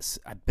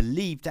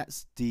believe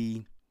that's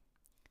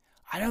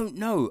I don't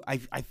know. I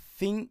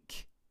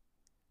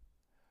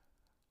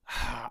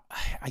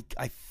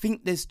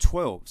think there's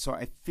 12. So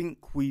I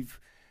think we've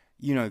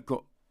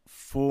got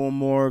 4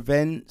 more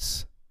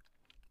events.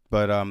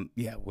 But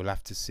we'll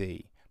have to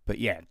see. But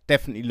yeah,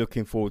 definitely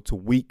looking forward to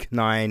week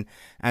 9.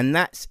 And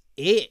that's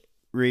it,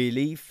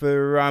 really,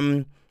 for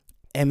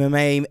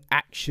MMA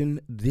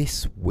action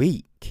this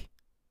week.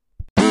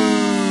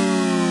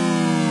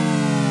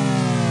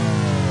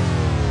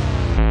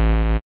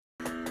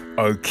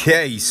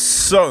 Okay,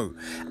 so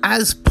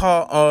as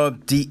part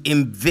of the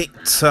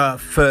Invicta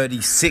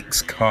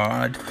 36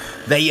 card,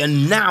 they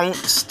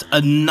announced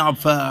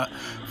another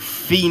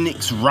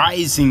Phoenix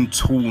Rising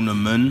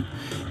tournament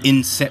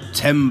in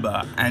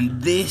September,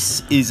 and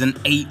this is an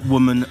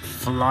 8-woman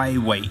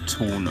flyweight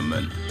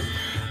tournament.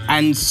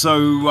 And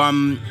so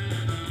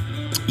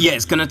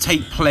it's going to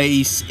take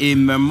place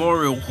in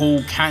Memorial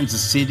Hall,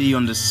 Kansas City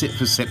on the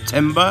 6th of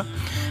September,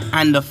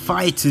 and the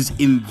fighters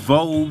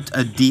involved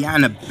are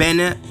Deanna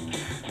Bennett,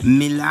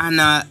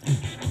 Milana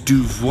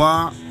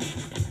Duvois,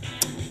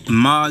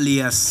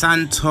 Malia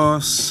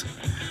Santos,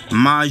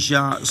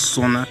 Maja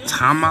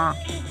Sonatama,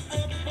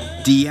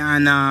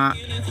 Diana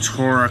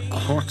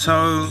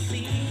Torquato,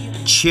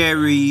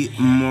 Cherry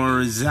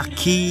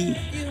Morizaki,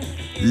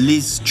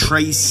 Liz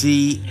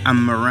Tracy,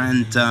 and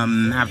Miranda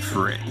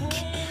Maverick.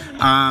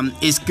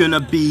 It's gonna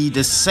be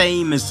the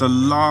same as the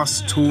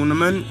last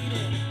tournament.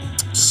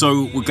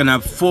 So we're gonna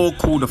have 4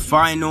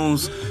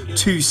 quarterfinals,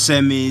 2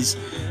 semis,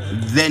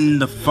 then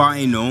the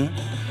final.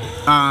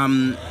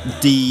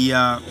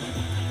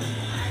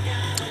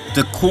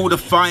 The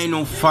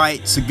quarterfinal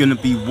fights are gonna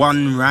be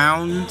 1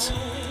 round.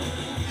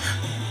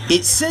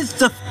 It says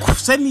the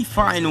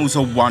semi-finals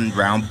are 1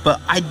 round, but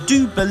I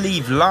do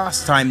believe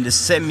last time the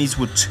semis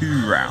were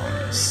 2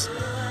 rounds.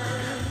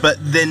 But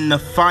then the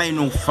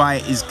final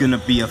fight is gonna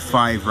be a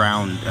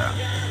 5-rounder.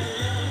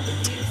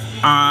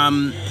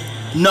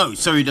 No,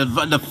 sorry,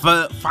 the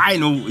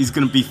final is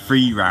gonna be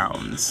 3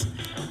 rounds.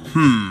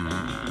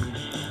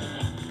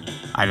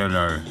 I don't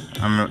know.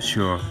 I'm not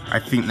sure. I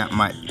think that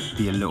might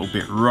be a little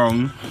bit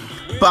wrong.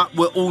 But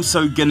we're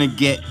also gonna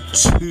get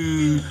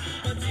 2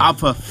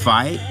 other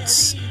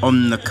fights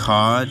on the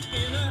card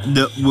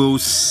that will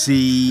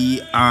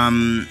see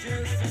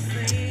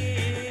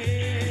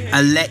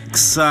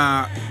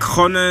Alexa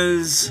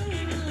Connors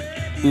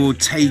will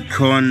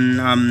take on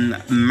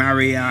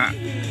Maria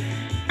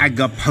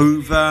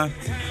Agapova,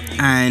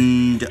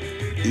 and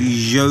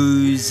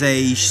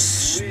Jose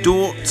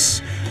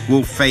Stortz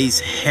will face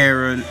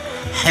Helen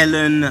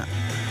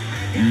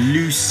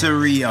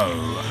Lucerio.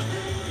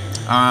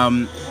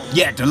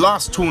 The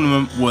last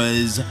tournament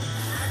was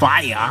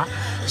fire,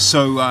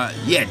 so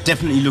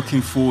definitely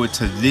looking forward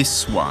to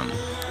this one.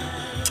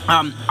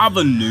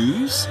 Other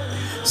news,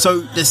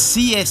 so the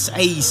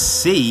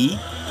CSAC,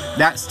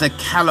 that's the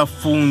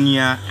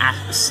California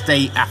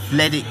State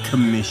Athletic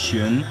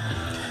Commission,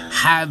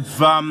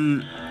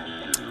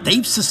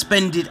 they've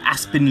suspended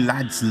Aspen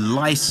Ladd's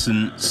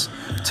license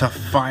to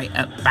fight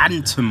at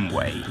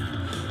bantamweight.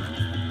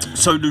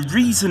 So the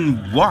reason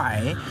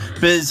why,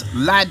 because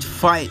Ladd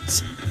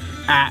fights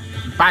at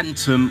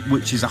bantam,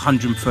 which is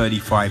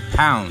 135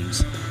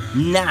 pounds.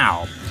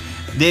 Now,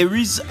 there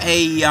is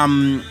a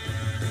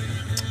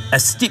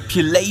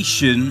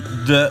stipulation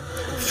that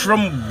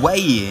from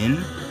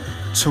weigh-in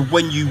to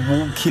when you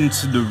walk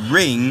into the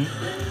ring,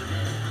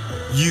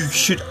 you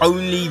should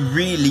only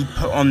really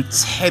put on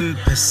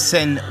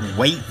 10%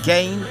 weight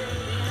gain.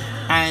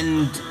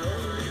 And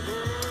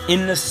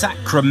in the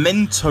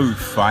Sacramento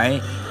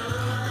fight,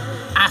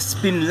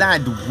 Aspen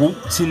Ladd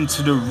walked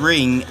into the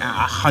ring at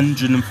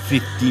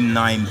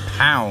 159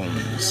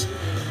 pounds.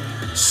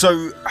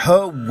 So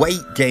her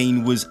weight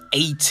gain was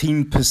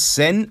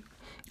 18%,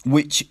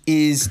 which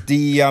is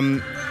the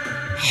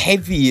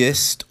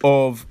heaviest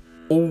of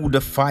all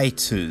the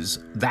fighters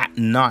that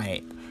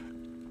night.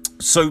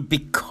 So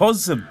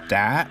because of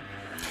that,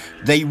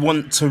 they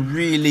want to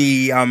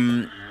really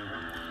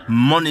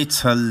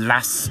monitor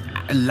Ladd's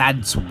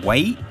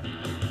weight.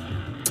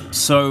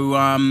 So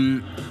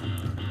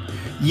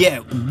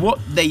what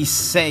they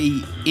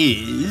say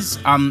is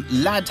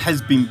Ladd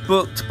has been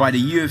booked by the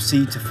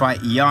UFC to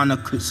fight Yana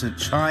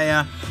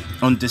Kunitskaya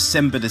on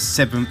December the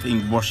 7th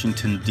in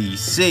Washington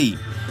DC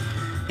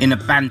in a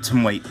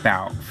bantamweight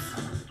bout.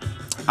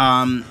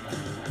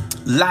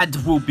 Ladd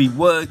will be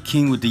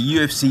working with the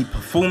UFC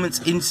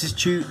Performance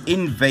Institute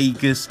in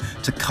Vegas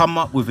to come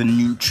up with a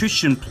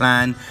nutrition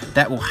plan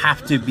that will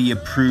have to be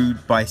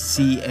approved by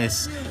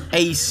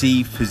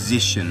CSAC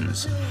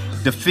physicians.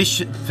 The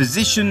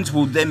physicians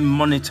will then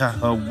monitor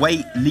her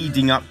weight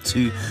leading up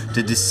to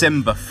the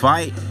December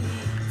fight.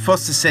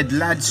 Foster said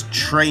Ladd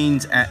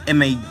trains at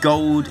MA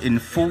Gold in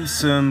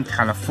Folsom,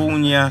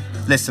 California,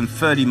 less than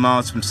 30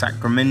 miles from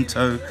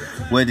Sacramento,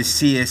 where the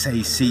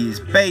CSAC is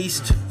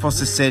based.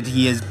 Foster said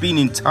he has been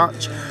in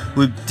touch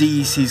with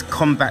DC's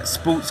Combat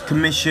Sports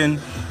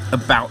Commission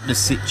about the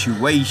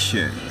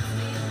situation.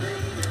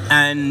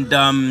 And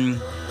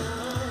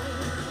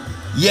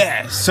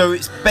so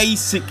it's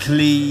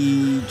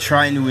basically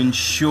trying to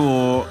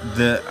ensure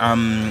that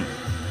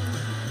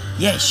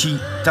she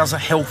does a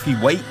healthy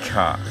weight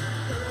cut,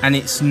 and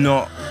it's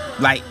not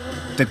like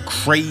the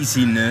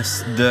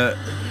craziness that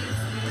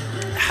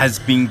has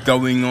been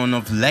going on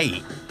of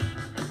late.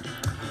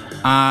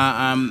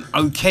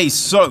 Okay,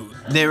 so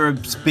there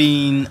has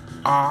been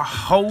a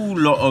whole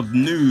lot of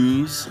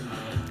news.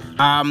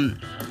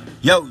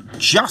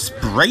 Just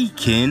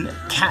breaking,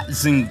 Kat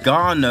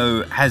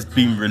Zingano has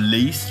been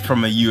released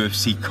from a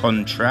UFC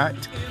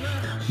contract.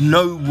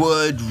 No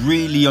word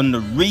really on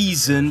the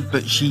reason,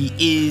 but she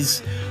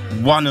is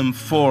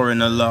 1-4 in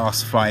her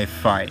last 5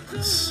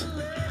 fights.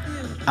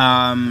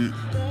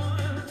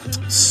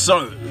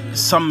 So,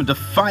 some of the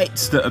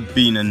fights that have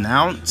been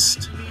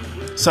announced.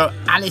 So,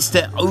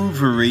 Alistair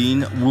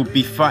Overeem will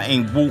be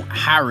fighting Walt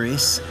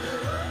Harris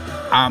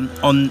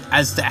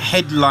as the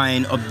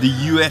headline of the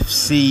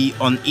UFC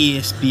on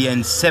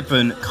ESPN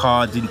 7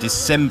 card in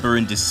December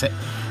in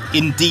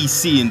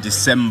DC in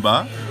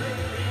December.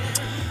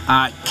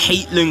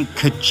 Caitlin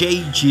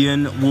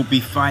Kajagian will be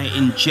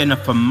fighting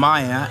Jennifer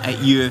Maia at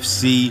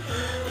UFC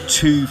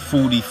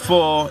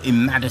 244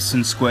 in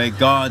Madison Square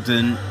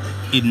Garden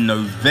in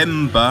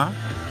November.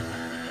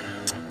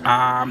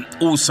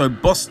 Also,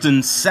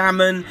 Boston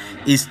Salmon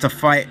is to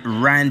fight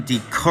Randy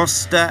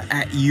Costa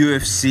at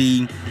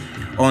UFC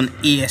on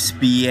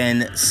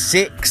ESPN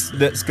 6.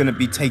 That's going to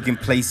be taking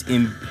place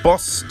in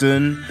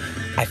Boston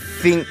I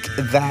think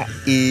that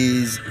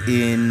is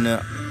in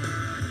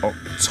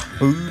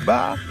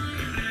October.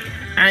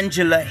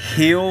 Angela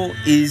Hill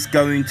is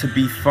going to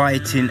be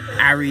fighting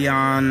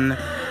Ariane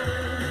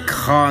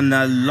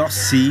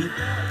Carnelossi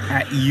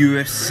at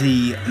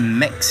UFC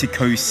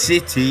Mexico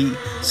City.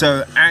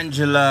 So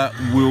Angela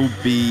will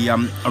be a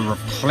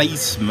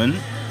replacement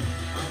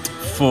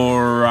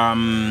for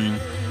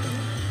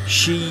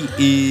she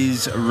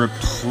is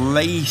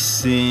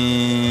replacing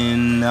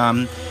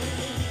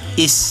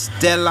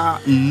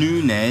Estela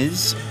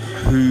Nunes,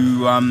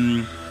 who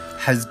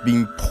has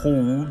been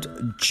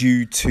pulled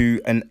due to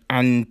an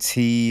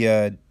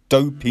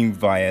anti-doping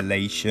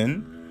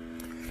violation.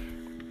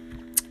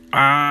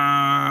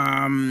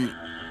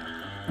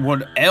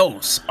 What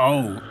else?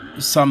 Oh,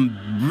 some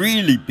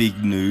really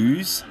big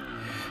news.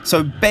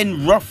 So Ben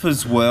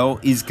Roethlisberger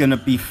is going to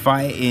be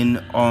fighting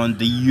on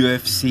the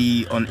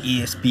UFC on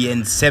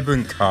ESPN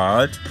 7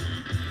 card.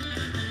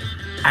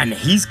 And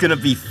he's going to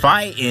be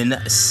fighting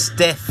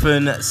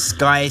Stefan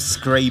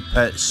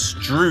Skyscraper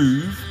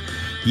Struve.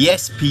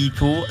 Yes,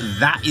 people,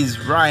 that is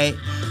right.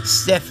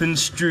 Stefan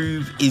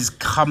Struve is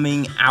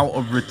coming out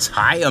of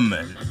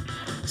retirement.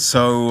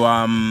 So,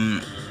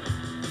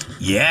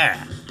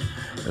 yeah,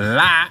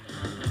 that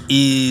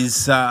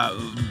is,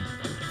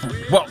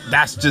 well,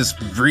 that's just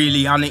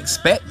really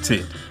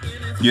unexpected.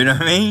 You know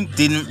what I mean?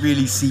 Didn't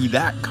really see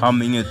that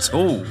coming at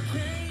all.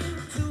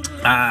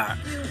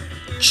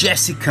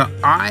 Jessica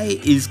Ai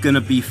is going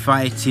to be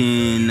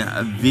fighting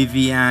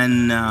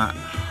Viviane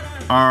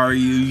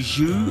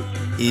Araújo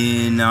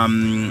in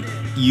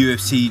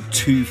UFC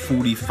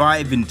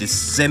 245 in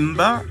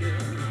December.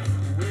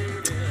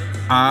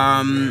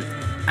 And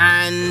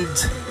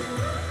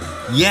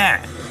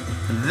yeah,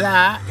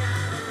 that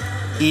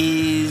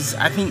is,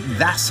 I think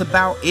that's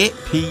about it,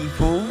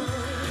 people.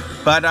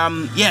 But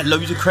yeah,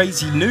 loads of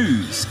crazy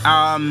news.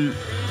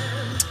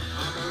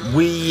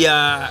 We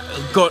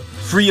got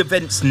 3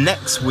 events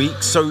next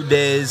week. So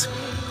there's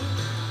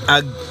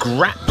a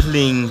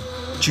grappling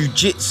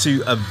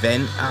jiu-jitsu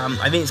event.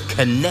 I think it's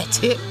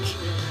Kinetic.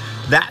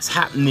 That's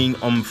happening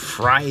on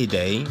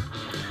Friday.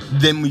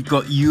 Then we've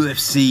got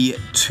UFC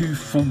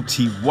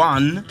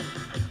 241.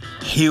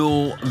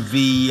 Hill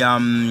v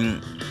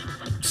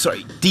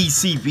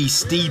DC v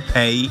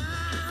Stipe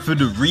for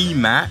the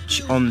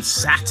rematch on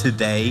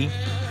Saturday.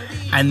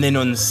 And then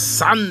on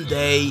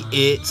Sunday,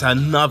 it's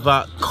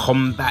another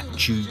combat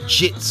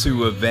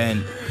jiu-jitsu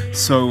event.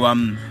 So,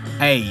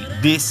 hey,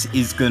 this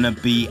is going to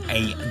be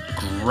a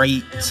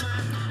great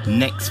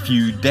next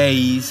few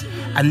days.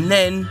 And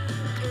then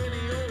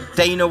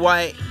Dana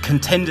White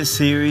Contender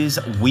Series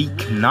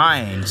Week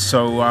 9.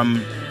 So,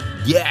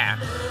 yeah,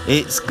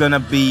 it's going to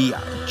be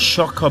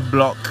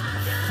chock-a-block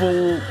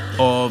full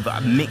of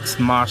mixed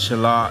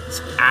martial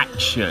arts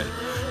action.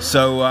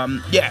 So,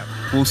 yeah,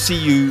 we'll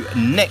see you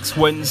next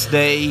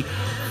Wednesday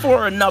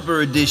for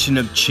another edition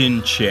of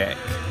Chin Check.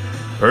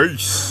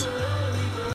 Peace.